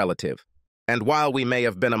it's all relative. And while we may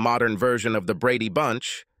have been a modern version of the Brady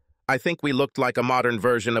Bunch, I think we looked like a modern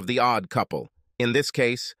version of the Odd Couple, in this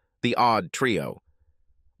case, the Odd Trio.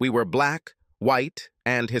 We were black, white,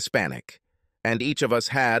 and Hispanic, and each of us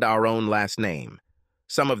had our own last name.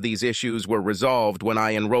 Some of these issues were resolved when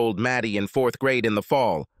I enrolled Maddie in 4th grade in the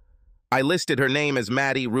fall. I listed her name as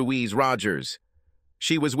Maddie Ruiz Rogers.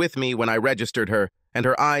 She was with me when I registered her, and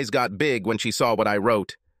her eyes got big when she saw what I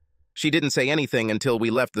wrote. She didn't say anything until we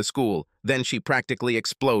left the school, then she practically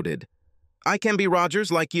exploded. "I can be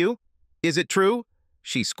Rogers like you? Is it true?"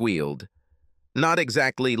 she squealed. "Not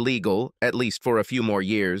exactly legal, at least for a few more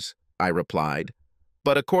years," I replied.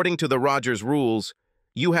 "But according to the Rogers rules,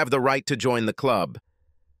 you have the right to join the club."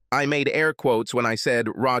 I made air quotes when I said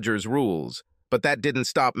Rogers rules, but that didn't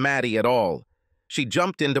stop Maddie at all. She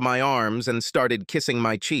jumped into my arms and started kissing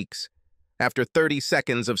my cheeks. After 30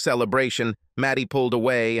 seconds of celebration, Maddie pulled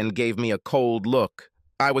away and gave me a cold look.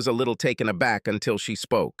 I was a little taken aback until she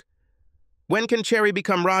spoke. "When can Cherry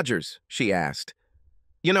become Rogers?" she asked.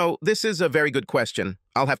 "You know, this is a very good question.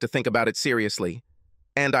 I'll have to think about it seriously."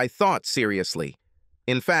 And I thought seriously.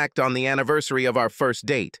 In fact, on the anniversary of our first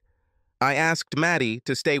date, I asked Maddie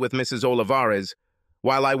to stay with Mrs. Olivares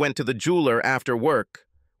while I went to the jeweler after work,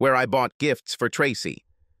 where I bought gifts for Tracy.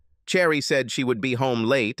 Cherry said she would be home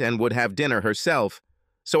late and would have dinner herself,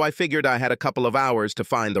 so I figured I had a couple of hours to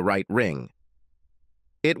find the right ring.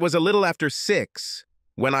 It was a little after 6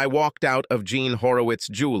 when I walked out of Jean Horowitz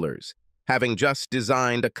Jewelers, having just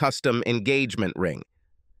designed a custom engagement ring.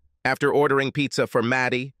 After ordering pizza for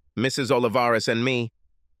Maddie, Mrs. Olivares, and me,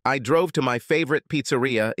 I drove to my favorite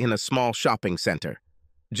pizzeria in a small shopping center.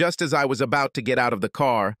 Just as I was about to get out of the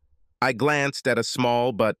car, I glanced at a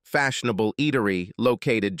small but fashionable eatery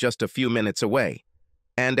located just a few minutes away.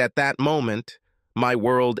 And at that moment, my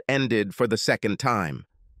world ended for the second time.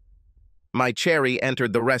 My Cherry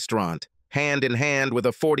entered the restaurant, hand in hand with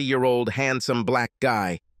a 40-year-old handsome black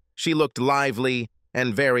guy. She looked lively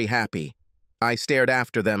and very happy. I stared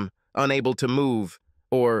after them, unable to move,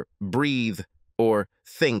 or breathe, or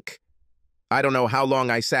think. I don't know how long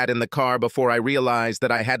I sat in the car before I realized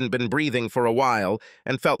that I hadn't been breathing for a while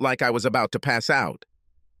and felt like I was about to pass out.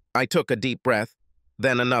 I took a deep breath,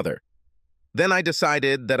 then another. Then I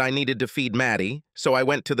decided that I needed to feed Maddie, so I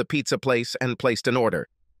went to the pizza place and placed an order.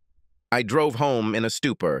 I drove home in a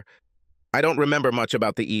stupor. I don't remember much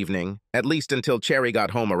about the evening, at least until Cherry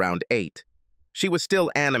got home around 8. She was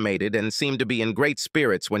still animated and seemed to be in great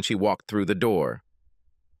spirits when she walked through the door.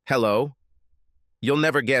 "Hello. You'll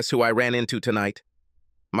never guess who I ran into tonight.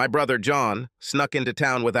 My brother John snuck into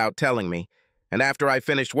town without telling me, and after I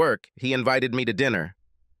finished work, he invited me to dinner.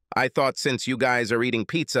 I thought since you guys are eating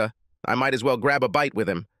pizza, I might as well grab a bite with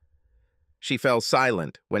him." She fell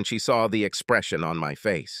silent when she saw the expression on my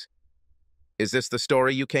face. "Is this the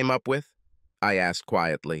story you came up with?" I asked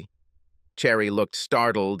quietly. Cherry looked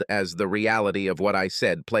startled as the reality of what I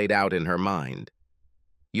said played out in her mind.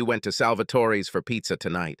 "You went to Salvatore's for pizza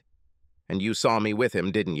tonight. And you saw me with him,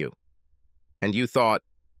 didn't you? And you thought,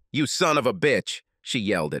 'You son of a bitch,'" she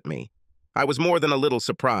yelled at me. I was more than a little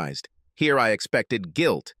surprised. Here I expected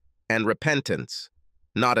guilt and repentance,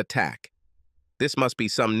 not attack. This must be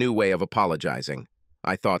some new way of apologizing,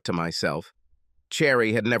 I thought to myself.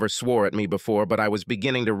 Cherry had never swore at me before, but I was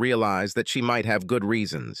beginning to realize that she might have good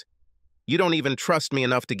reasons. You don't even trust me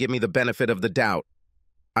enough to give me the benefit of the doubt.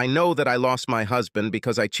 I know that I lost my husband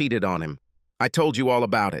because I cheated on him. I told you all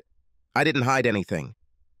about it. I didn't hide anything.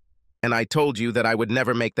 And I told you that I would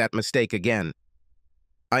never make that mistake again.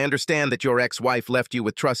 I understand that your ex-wife left you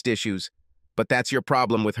with trust issues, but that's your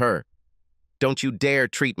problem with her. Don't you dare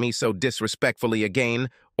treat me so disrespectfully again,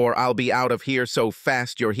 or I'll be out of here so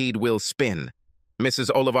fast your head will spin. Mrs.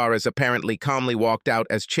 Olivares apparently calmly walked out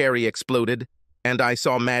as Cherry exploded, and I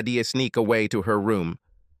saw Maddie sneak away to her room.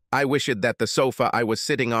 I wished that the sofa I was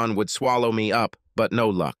sitting on would swallow me up, but no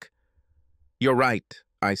luck. You're right,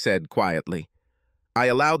 I said quietly. I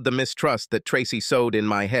allowed the mistrust that Tracy sowed in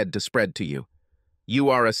my head to spread to you. You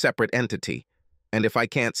are a separate entity, and if I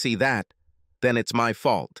can't see that, then it's my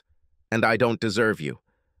fault, and I don't deserve you.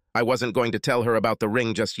 I wasn't going to tell her about the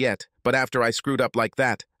ring just yet, but after I screwed up like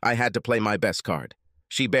that, I had to play my best card.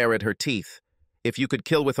 She bared her teeth. If you could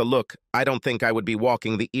kill with a look, I don't think I would be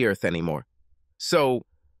walking the earth anymore. So,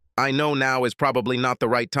 I know now is probably not the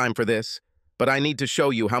right time for this, but I need to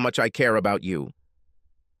show you how much I care about you.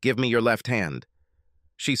 Give me your left hand.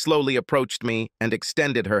 She slowly approached me and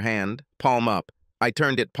extended her hand, palm up. I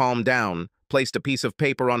turned it palm down, placed a piece of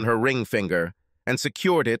paper on her ring finger, and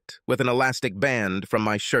secured it with an elastic band from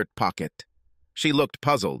my shirt pocket. She looked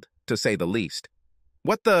puzzled, to say the least.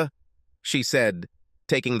 "What the?" she said,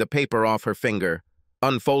 taking the paper off her finger,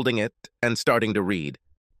 unfolding it, and starting to read.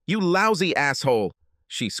 "You lousy asshole,"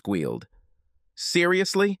 she squealed.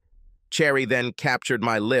 "Seriously?" Cherry then captured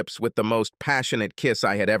my lips with the most passionate kiss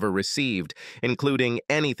I had ever received, including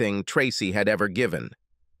anything Tracy had ever given.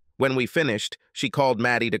 When we finished, she called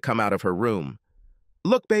Maddie to come out of her room.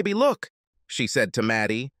 "Look, baby, look," she said to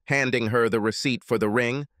Maddie, handing her the receipt for the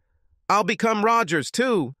ring. "I'll become Rogers,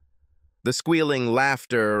 too." The squealing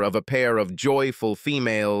laughter of a pair of joyful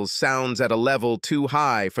females sounds at a level too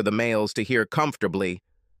high for the males to hear comfortably,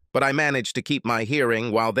 but I managed to keep my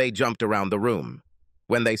hearing while they jumped around the room.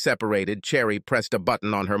 When they separated, Cherry pressed a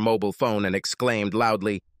button on her mobile phone and exclaimed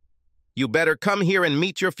loudly, "You better come here and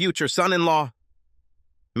meet your future son-in-law."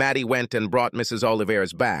 Maddie went and brought Mrs.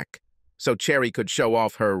 Olivares back, so Cherry could show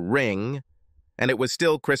off her ring, and it was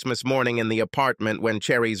still Christmas morning in the apartment when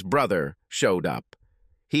Cherry's brother showed up.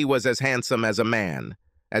 He was as handsome as a man,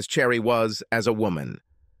 as Cherry was as a woman.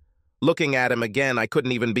 Looking at him again, I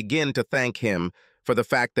couldn't even begin to thank him for the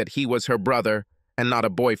fact that he was her brother and not a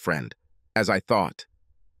boyfriend, as I thought.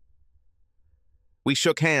 We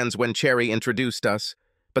shook hands when Cherry introduced us,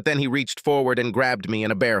 but then he reached forward and grabbed me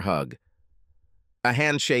in a bear hug. A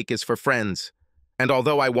handshake is for friends, and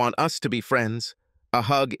although I want us to be friends, a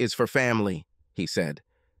hug is for family, he said.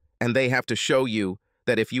 And they have to show you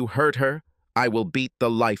that if you hurt her, I will beat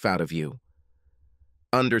the life out of you.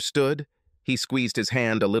 Understood? He squeezed his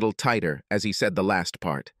hand a little tighter as he said the last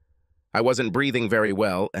part. I wasn't breathing very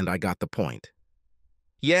well, and I got the point.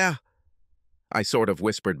 "Yeah," I sort of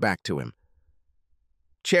whispered back to him.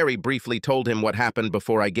 Cherry briefly told him what happened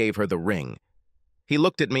before I gave her the ring. He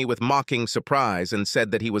looked at me with mocking surprise and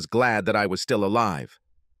said that he was glad that I was still alive.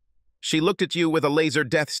 "She looked at you with a laser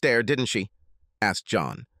death stare, didn't she?" asked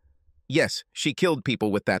John. "Yes, she killed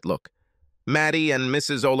people with that look. Maddie and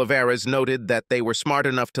Mrs. Olivares noted that they were smart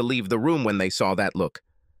enough to leave the room when they saw that look."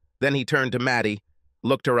 Then he turned to Maddie,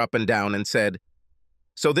 looked her up and down, and said,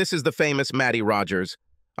 "So this is the famous Maddie Rogers.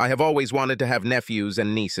 I have always wanted to have nephews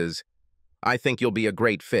and nieces. I think you'll be a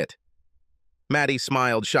great fit." Maddie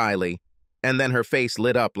smiled shyly, and then her face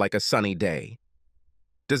lit up like a sunny day.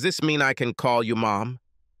 "Does this mean I can call you Mom?"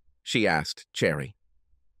 she asked Cherry.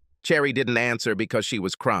 Cherry didn't answer because she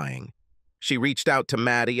was crying. She reached out to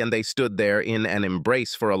Maddie and they stood there in an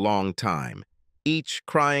embrace for a long time, each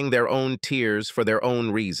crying their own tears for their own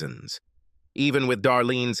reasons. Even with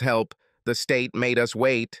Darlene's help, the state made us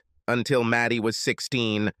wait until Maddie was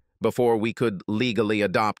 16 before we could legally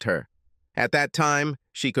adopt her. At that time,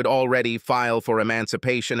 she could already file for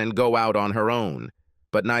emancipation and go out on her own,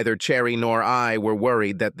 but neither Cherry nor I were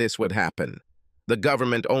worried that this would happen. The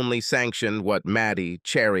government only sanctioned what Maddie,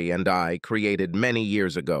 Cherry, and I created many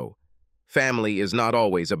years ago. Family is not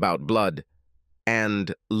always about blood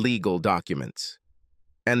and legal documents.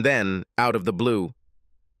 And then, out of the blue,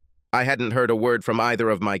 I hadn't heard a word from either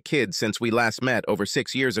of my kids since we last met over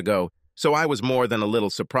 6 years ago, so I was more than a little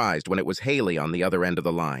surprised when it was Haley on the other end of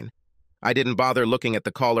the line. I didn't bother looking at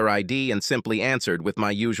the caller ID and simply answered with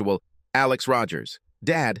my usual, "Alex Rogers."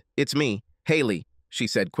 "Dad, it's me, Haley," she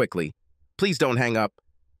said quickly. "Please don't hang up."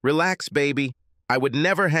 Relax, baby. I would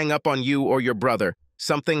never hang up on you or your brother.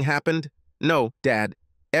 Something happened? No, Dad.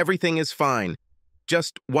 Everything is fine.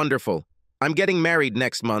 Just wonderful. I'm getting married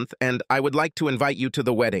next month, and I would like to invite you to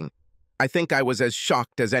the wedding. I think I was as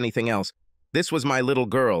shocked as anything else. This was my little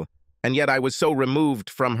girl, and yet I was so removed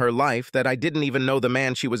from her life that I didn't even know the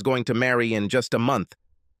man she was going to marry in just a month.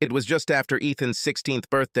 It was just after Ethan's 16th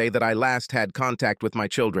birthday that I last had contact with my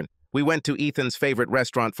children. We went to Ethan's favorite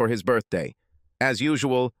restaurant for his birthday. As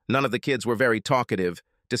usual, none of the kids were very talkative,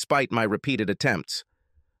 despite my repeated attempts.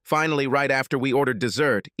 Finally, right after we ordered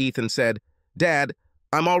dessert, Ethan said, "Dad,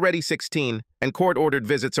 I'm already 16, and court-ordered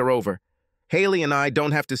visits are over. Haley and I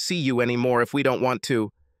don't have to see you anymore if we don't want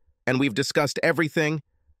to. And we've discussed everything,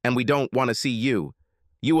 and we don't want to see you.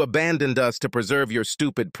 You abandoned us to preserve your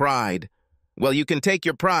stupid pride. Well, you can take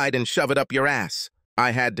your pride and shove it up your ass."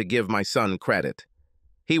 I had to give my son credit.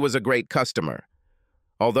 He was a great customer.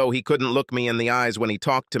 Although he couldn't look me in the eyes when he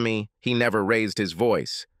talked to me, he never raised his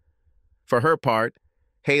voice. For her part,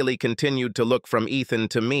 Haley continued to look from Ethan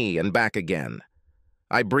to me and back again.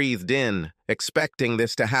 I breathed in, expecting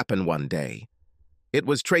this to happen one day. It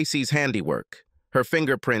was Tracy's handiwork. Her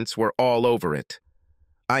fingerprints were all over it.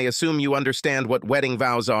 I assume you understand what wedding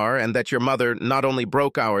vows are and that your mother not only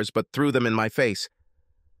broke ours but threw them in my face.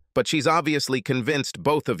 But she's obviously convinced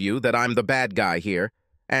both of you that I'm the bad guy here,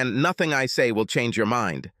 and nothing I say will change your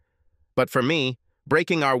mind. But for me,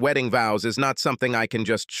 breaking our wedding vows is not something I can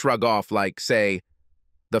just shrug off like, say,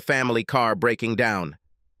 the family car breaking down.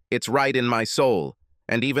 It's right in my soul,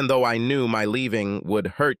 and even though I knew my leaving would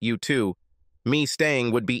hurt you too, me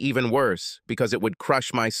staying would be even worse because it would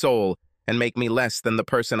crush my soul and make me less than the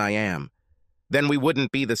person I am. Then we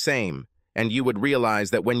wouldn't be the same, and you would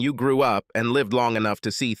realize that when you grew up and lived long enough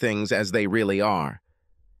to see things as they really are.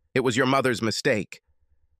 It was your mother's mistake,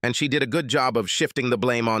 and she did a good job of shifting the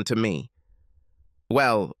blame onto me.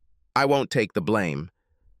 Well, I won't take the blame.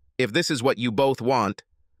 If this is what you both want—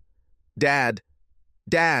 Dad,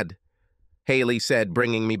 Dad, Haley said,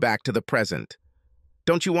 bringing me back to the present.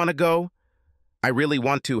 Don't you want to go? I really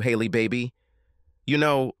want to, Haley, baby. You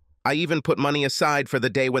know, I even put money aside for the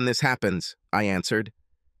day when this happens, I answered.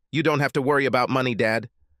 You don't have to worry about money, Dad.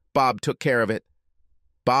 Bob took care of it.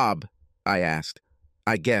 Bob? I asked.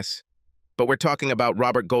 I guess. But we're talking about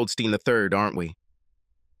Robert Goldstein III, aren't we?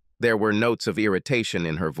 There were notes of irritation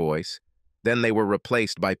in her voice. Then they were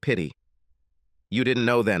replaced by pity. You didn't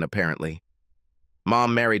know then, apparently.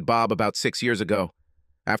 Mom married Bob about 6 years ago,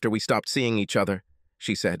 after we stopped seeing each other,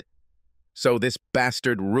 she said. So this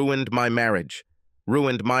bastard ruined my marriage,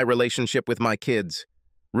 ruined my relationship with my kids,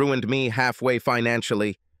 ruined me halfway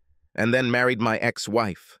financially, and then married my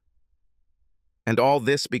ex-wife. And all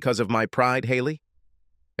this because of my pride, Haley?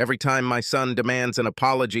 Every time my son demands an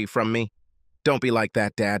apology from me, don't be like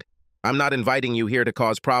that, Dad. I'm not inviting you here to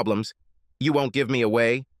cause problems. You won't give me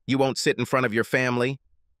away. You won't sit in front of your family.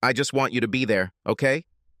 I just want you to be there, okay?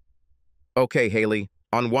 Okay, Haley,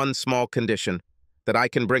 on one small condition, that I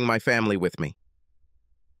can bring my family with me.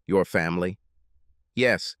 Your family?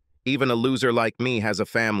 Yes, even a loser like me has a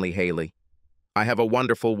family, Haley. I have a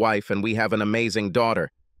wonderful wife and we have an amazing daughter.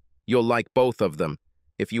 You'll like both of them,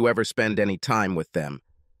 if you ever spend any time with them.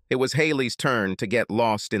 It was Haley's turn to get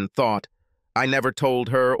lost in thought. I never told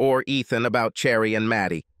her or Ethan about Cherry and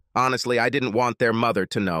Maddie. Honestly, I didn't want their mother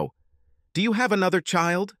to know. Do you have another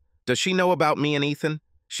child? Does she know about me and Ethan?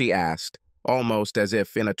 She asked, almost as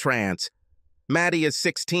if in a trance. Maddie is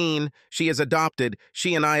 16. She is adopted.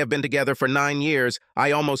 She and I have been together for 9 years.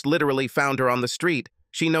 I almost literally found her on the street.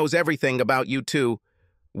 She knows everything about you two.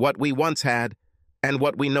 What we once had, and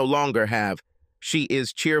what we no longer have. She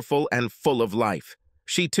is cheerful and full of life.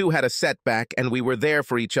 She too had a setback, and we were there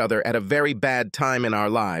for each other at a very bad time in our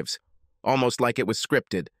lives. Almost like it was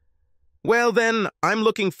scripted. Well then, I'm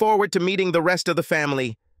looking forward to meeting the rest of the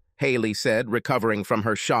family, Haley said, recovering from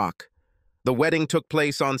her shock. The wedding took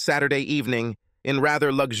place on Saturday evening, in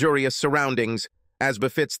rather luxurious surroundings, as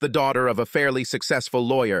befits the daughter of a fairly successful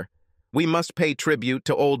lawyer. We must pay tribute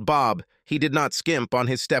to old Bob. He did not skimp on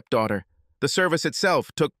his stepdaughter. The service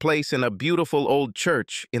itself took place in a beautiful old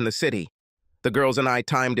church in the city. The girls and I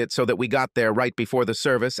timed it so that we got there right before the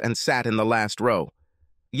service and sat in the last row.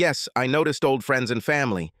 Yes, I noticed old friends and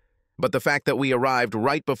family, but the fact that we arrived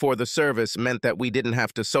right before the service meant that we didn't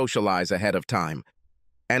have to socialize ahead of time.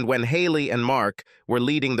 And when Haley and Mark were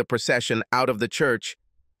leading the procession out of the church,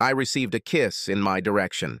 I received a kiss in my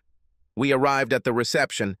direction. We arrived at the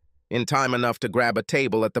reception in time enough to grab a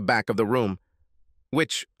table at the back of the room,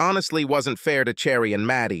 which honestly wasn't fair to Cherry and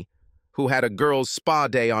Maddie, who had a girls' spa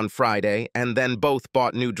day on Friday and then both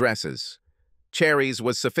bought new dresses. Cherry's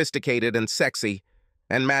was sophisticated and sexy,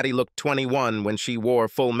 and Maddie looked 21 when she wore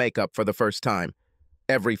full makeup for the first time.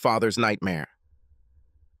 Every father's nightmare.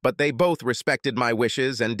 But they both respected my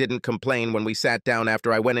wishes and didn't complain when we sat down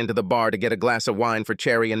after I went into the bar to get a glass of wine for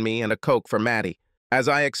Cherry and me and a Coke for Maddie. As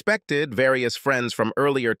I expected, various friends from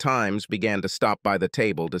earlier times began to stop by the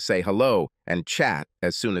table to say hello and chat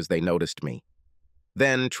as soon as they noticed me.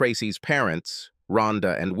 Then Tracy's parents,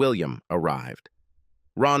 Rhonda and William, arrived.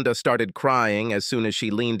 Rhonda started crying as soon as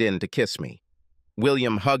she leaned in to kiss me.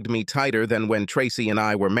 William hugged me tighter than when Tracy and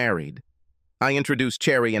I were married. I introduced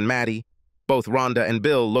Cherry and Maddie. Both Rhonda and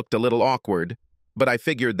Bill looked a little awkward, but I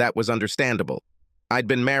figured that was understandable. I'd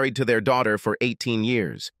been married to their daughter for 18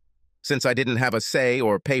 years. Since I didn't have a say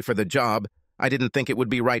or pay for the job, I didn't think it would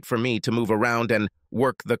be right for me to move around and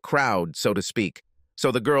work the crowd, so to speak.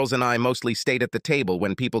 So the girls and I mostly stayed at the table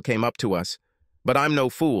when people came up to us. But I'm no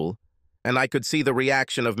fool, and I could see the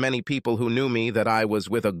reaction of many people who knew me that I was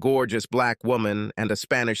with a gorgeous black woman and a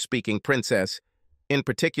Spanish-speaking princess, in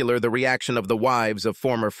particular the reaction of the wives of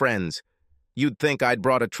former friends. You'd think I'd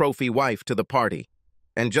brought a trophy wife to the party.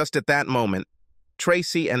 And just at that moment,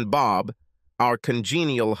 Tracy and Bob, our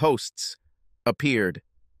congenial hosts, appeared.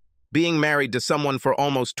 Being married to someone for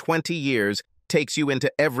almost 20 years takes you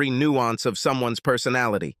into every nuance of someone's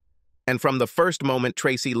personality. And from the first moment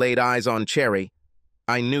Tracy laid eyes on Cherry,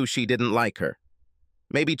 I knew she didn't like her.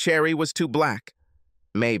 Maybe Cherry was too black.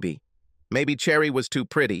 Maybe. Maybe Cherry was too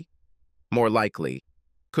pretty. More likely.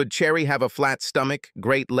 Could Cherry have a flat stomach,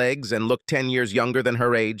 great legs, and look 10 years younger than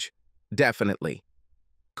her age? Definitely.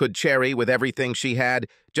 Could Cherry, with everything she had,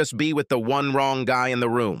 just be with the one wrong guy in the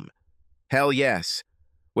room? Hell yes.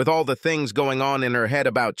 With all the things going on in her head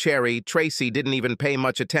about Cherry, Tracy didn't even pay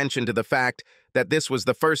much attention to the fact that this was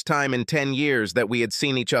the first time in 10 years that we had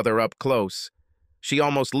seen each other up close. She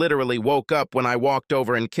almost literally woke up when I walked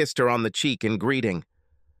over and kissed her on the cheek in greeting.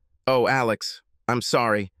 "Oh, Alex, I'm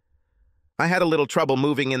sorry. I had a little trouble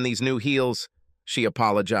moving in these new heels," she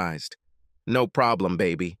apologized. "No problem,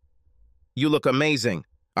 baby." "You look amazing,"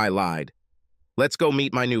 I lied. "Let's go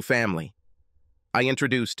meet my new family." I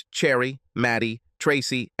introduced Cherry, Maddie,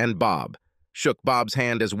 Tracy, and Bob, shook Bob's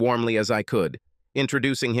hand as warmly as I could,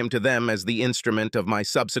 introducing him to them as the instrument of my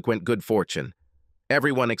subsequent good fortune.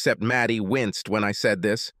 Everyone except Maddie winced when I said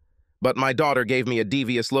this, but my daughter gave me a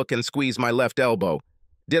devious look and squeezed my left elbow.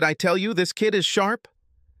 "Did I tell you this kid is sharp?"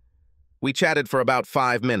 We chatted for about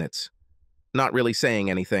 5 minutes, not really saying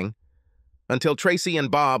anything, until Tracy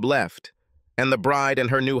and Bob left, and the bride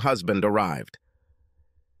and her new husband arrived.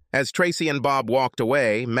 As Tracy and Bob walked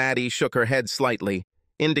away, Maddie shook her head slightly,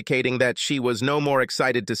 indicating that she was no more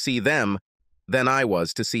excited to see them than I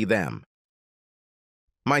was to see them.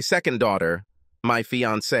 My second daughter, my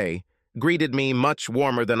fiancée, greeted me much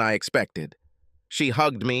warmer than I expected. She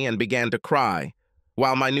hugged me and began to cry,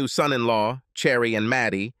 while my new son-in-law, Cherry and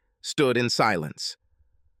Maddie, stood in silence.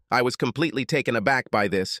 I was completely taken aback by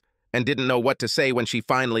this and didn't know what to say when she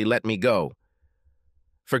finally let me go.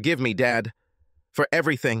 "Forgive me, Dad, for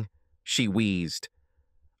everything," she wheezed.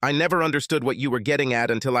 "I never understood what you were getting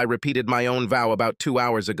at until I repeated my own vow about 2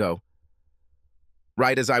 hours ago."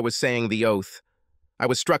 Right as I was saying the oath, I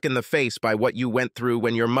was struck in the face by what you went through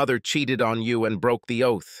when your mother cheated on you and broke the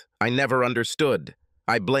oath. I never understood.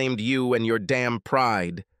 I blamed you and your damn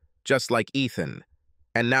pride, just like Ethan.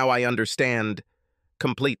 And now I understand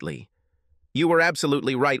completely. You were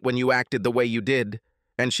absolutely right when you acted the way you did,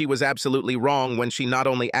 and she was absolutely wrong when she not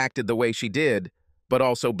only acted the way she did, but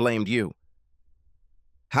also blamed you.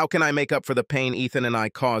 How can I make up for the pain Ethan and I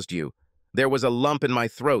caused you? There was a lump in my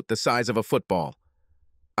throat the size of a football.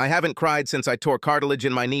 I haven't cried since I tore cartilage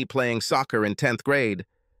in my knee playing soccer in 10th grade,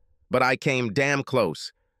 but I came damn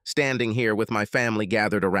close, standing here with my family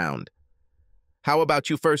gathered around. How about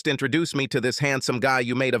you first introduce me to this handsome guy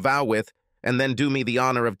you made a vow with, and then do me the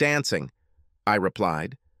honor of dancing?" I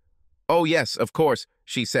replied. "Oh yes, of course,"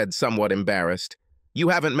 she said, somewhat embarrassed. "You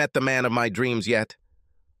haven't met the man of my dreams yet.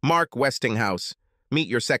 Mark Westinghouse, meet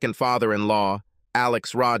your second father-in-law,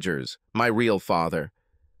 Alex Rogers, my real father."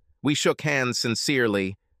 We shook hands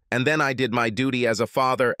sincerely, and then I did my duty as a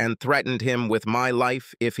father and threatened him with my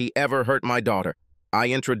life if he ever hurt my daughter.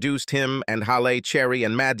 I introduced him and Halle, Cherry,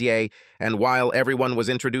 and Maddie, and while everyone was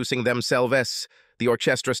introducing themselves, the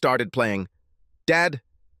orchestra started playing. "Dad?"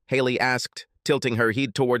 Haley asked, tilting her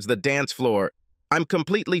head towards the dance floor. "I'm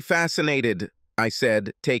completely fascinated," I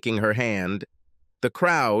said, taking her hand. The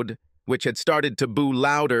crowd, which had started to boo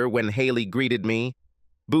louder when Haley greeted me,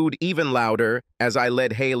 booed even louder as I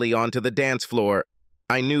led Haley onto the dance floor.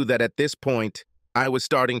 I knew that at this point, I was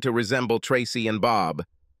starting to resemble Tracy and Bob,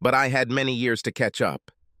 but I had many years to catch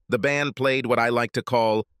up. The band played what I like to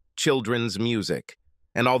call children's music,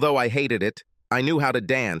 and although I hated it, I knew how to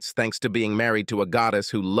dance thanks to being married to a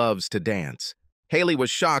goddess who loves to dance. Haley was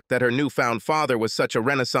shocked that her newfound father was such a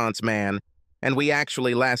Renaissance man, and we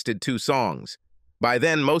actually lasted 2 songs. By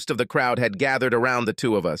then, most of the crowd had gathered around the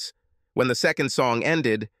 2 of us. When the second song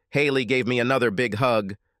ended, Haley gave me another big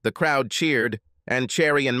hug, the crowd cheered, and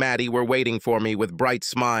Cherry and Maddie were waiting for me with bright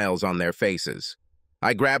smiles on their faces.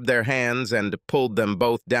 I grabbed their hands and pulled them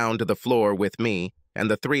both down to the floor with me, and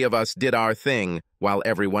the 3 of us did our thing while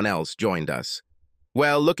everyone else joined us.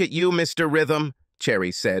 "Well, look at you, Mr. Rhythm,"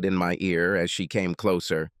 Cherry said in my ear as she came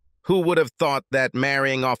closer. "Who would have thought that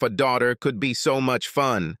marrying off a daughter could be so much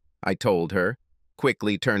fun?" I told her,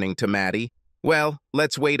 quickly turning to Maddie. "Well,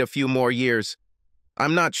 let's wait a few more years.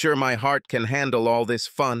 I'm not sure my heart can handle all this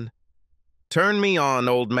fun." "Turn me on,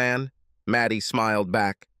 old man," Maddie smiled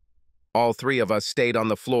back. All 3 of us stayed on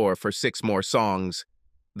the floor for 6 more songs.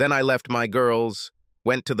 Then I left my girls,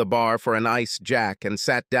 went to the bar for an ice jack, and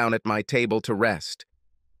sat down at my table to rest.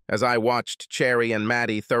 As I watched Cherry and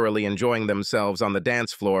Maddie thoroughly enjoying themselves on the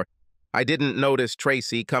dance floor, I didn't notice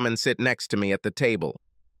Tracy come and sit next to me at the table.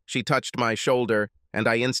 She touched my shoulder, and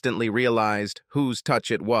I instantly realized whose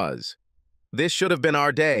touch it was. "This should have been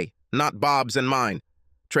our day, not Bob's and mine,"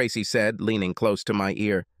 Tracy said, leaning close to my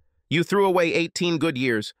ear. "You threw away 18 good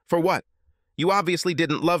years. For what? You obviously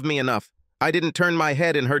didn't love me enough. I didn't turn my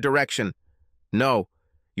head in her direction." "No,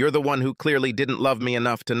 you're the one who clearly didn't love me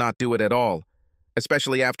enough to not do it at all.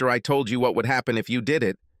 Especially after I told you what would happen if you did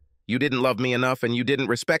it. You didn't love me enough and you didn't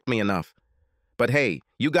respect me enough. But hey,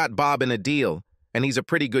 you got Bob in a deal, and he's a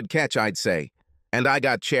pretty good catch, I'd say. And I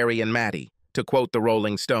got Cherry and Maddie, to quote the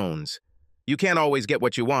Rolling Stones. You can't always get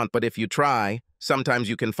what you want, but if you try, sometimes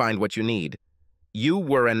you can find what you need. You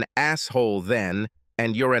were an asshole then,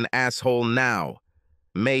 and you're an asshole now.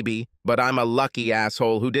 Maybe, but I'm a lucky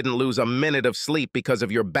asshole who didn't lose a minute of sleep because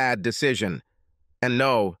of your bad decision. And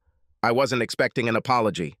no, I wasn't expecting an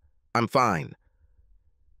apology. I'm fine."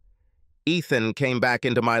 Ethan came back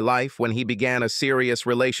into my life when he began a serious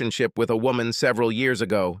relationship with a woman several years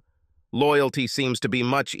ago. Loyalty seems to be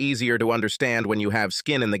much easier to understand when you have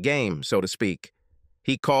skin in the game, so to speak.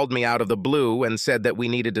 He called me out of the blue and said that we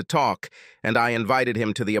needed to talk, and I invited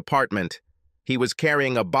him to the apartment. He was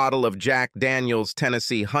carrying a bottle of Jack Daniel's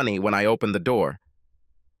Tennessee Honey when I opened the door.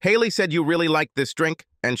 "Haley said you really liked this drink,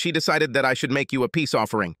 and she decided that I should make you a peace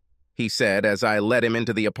offering," he said as I led him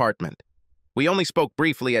into the apartment. We only spoke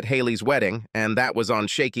briefly at Haley's wedding, and that was on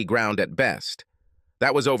shaky ground at best.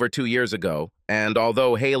 That was over 2 years ago, and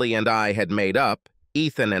although Haley and I had made up,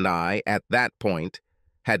 Ethan and I, at that point,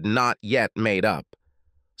 had not yet made up.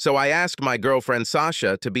 So I asked my girlfriend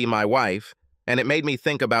Sasha to be my wife, and it made me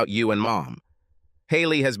think about you and Mom.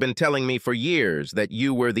 Haley has been telling me for years that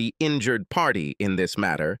you were the injured party in this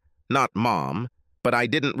matter, not Mom, but I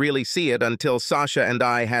didn't really see it until Sasha and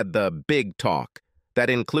I had the big talk that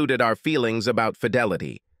included our feelings about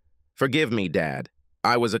fidelity. Forgive me, Dad.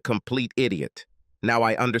 I was a complete idiot. Now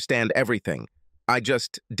I understand everything. I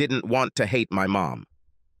just didn't want to hate my mom.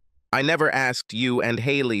 "I never asked you and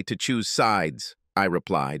Haley to choose sides," I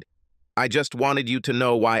replied. "I just wanted you to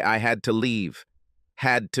know why I had to leave.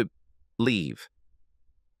 Had to leave."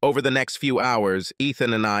 Over the next few hours,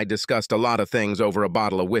 Ethan and I discussed a lot of things over a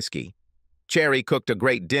bottle of whiskey. Cherry cooked a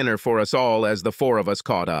great dinner for us all as the 4 of us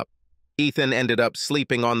caught up. Ethan ended up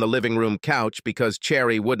sleeping on the living room couch because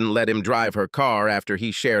Cherry wouldn't let him drive her car after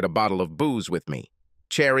he shared a bottle of booze with me.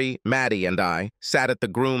 Cherry, Maddie, and I sat at the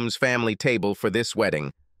groom's family table for this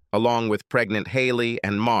wedding, along with pregnant Haley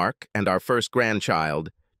and Mark and our first grandchild,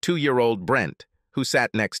 2-year-old Brent, who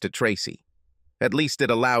sat next to Tracy. At least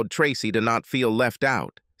it allowed Tracy to not feel left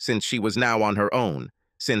out, since she was now on her own,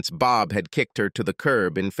 since Bob had kicked her to the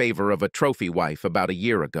curb in favor of a trophy wife about a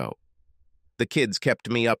year ago. The kids kept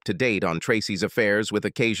me up to date on Tracy's affairs with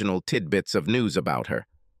occasional tidbits of news about her.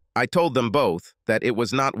 I told them both that it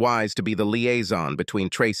was not wise to be the liaison between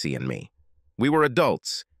Tracy and me. We were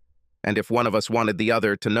adults, and if one of us wanted the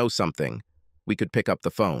other to know something, we could pick up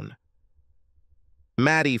the phone.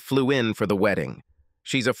 Maddie flew in for the wedding.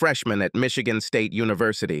 She's a freshman at Michigan State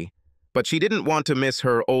University, but she didn't want to miss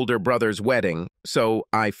her older brother's wedding, so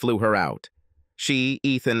I flew her out. She,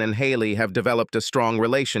 Ethan, and Haley have developed a strong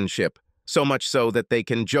relationship, so much so that they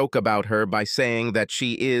can joke about her by saying that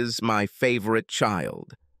she is my favorite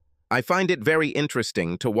child. I find it very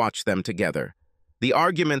interesting to watch them together. The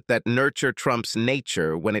argument that nurture trumps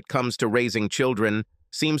nature when it comes to raising children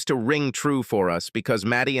seems to ring true for us because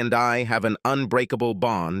Maddie and I have an unbreakable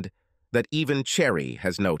bond that even Cherry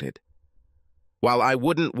has noted. While I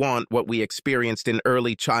wouldn't want what we experienced in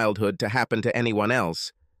early childhood to happen to anyone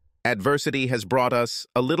else, adversity has brought us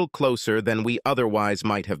a little closer than we otherwise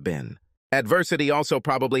might have been. Adversity also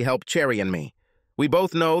probably helped Cherry and me. We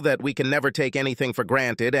both know that we can never take anything for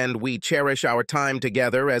granted, and we cherish our time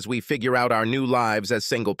together as we figure out our new lives as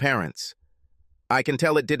single parents. I can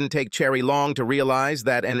tell it didn't take Cherry long to realize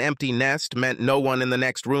that an empty nest meant no one in the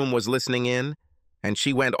next room was listening in, and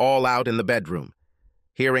she went all out in the bedroom.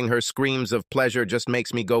 Hearing her screams of pleasure just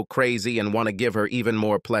makes me go crazy and want to give her even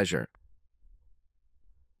more pleasure.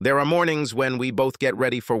 There are mornings when we both get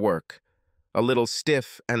ready for work, a little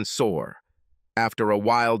stiff and sore, after a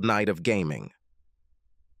wild night of gaming.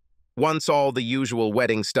 Once all the usual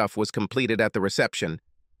wedding stuff was completed at the reception,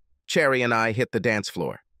 Cherry and I hit the dance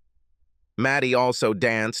floor. Maddie also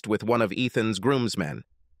danced with one of Ethan's groomsmen,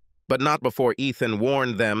 but not before Ethan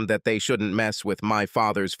warned them that they shouldn't mess with my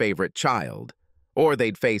father's favorite child, or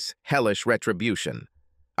they'd face hellish retribution.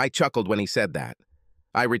 I chuckled when he said that.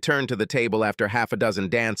 I returned to the table after half a dozen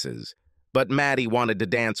dances, but Maddie wanted to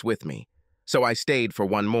dance with me, so I stayed for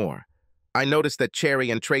one more. I noticed that Cherry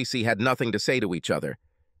and Tracy had nothing to say to each other,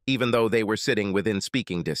 even though they were sitting within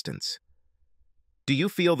speaking distance. "Do you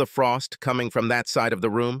feel the frost coming from that side of the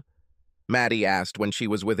room?" Maddie asked when she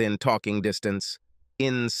was within talking distance.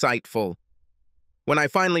 Insightful. When I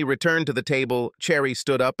finally returned to the table, Cherry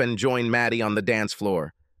stood up and joined Maddie on the dance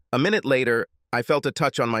floor. A minute later, I felt a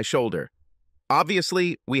touch on my shoulder.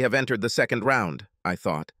 Obviously, we have entered the second round, I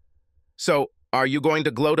thought. "So, are you going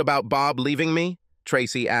to gloat about Bob leaving me?"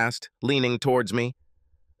 Tracy asked, leaning towards me.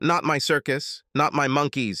 "Not my circus, not my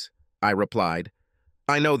monkeys," I replied.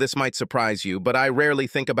 "I know this might surprise you, but I rarely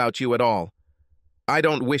think about you at all. I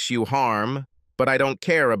don't wish you harm, but I don't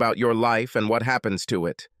care about your life and what happens to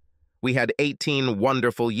it. We had 18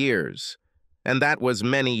 wonderful years, and that was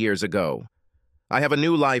many years ago. I have a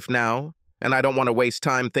new life now, and I don't want to waste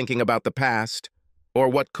time thinking about the past, or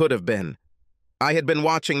what could have been." I had been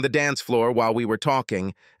watching the dance floor while we were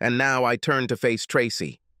talking, and now I turned to face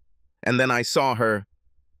Tracy. And then I saw her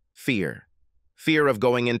fear. Fear of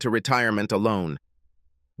going into retirement alone.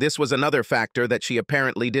 This was another factor that she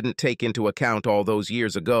apparently didn't take into account all those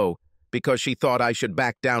years ago, because she thought I should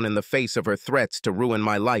back down in the face of her threats to ruin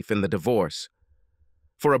my life in the divorce.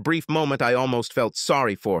 For a brief moment, I almost felt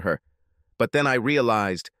sorry for her, but then I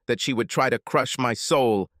realized that she would try to crush my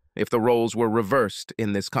soul if the roles were reversed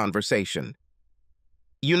in this conversation.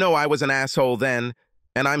 "You know I was an asshole then,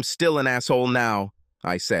 and I'm still an asshole now,"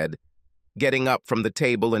 I said, getting up from the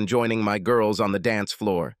table and joining my girls on the dance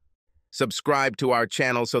floor. Subscribe to our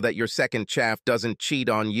channel so that your second chaff doesn't cheat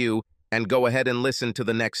on you, and go ahead and listen to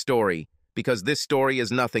the next story, because this story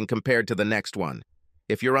is nothing compared to the next one.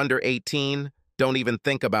 If you're under 18, don't even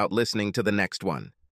think about listening to the next one.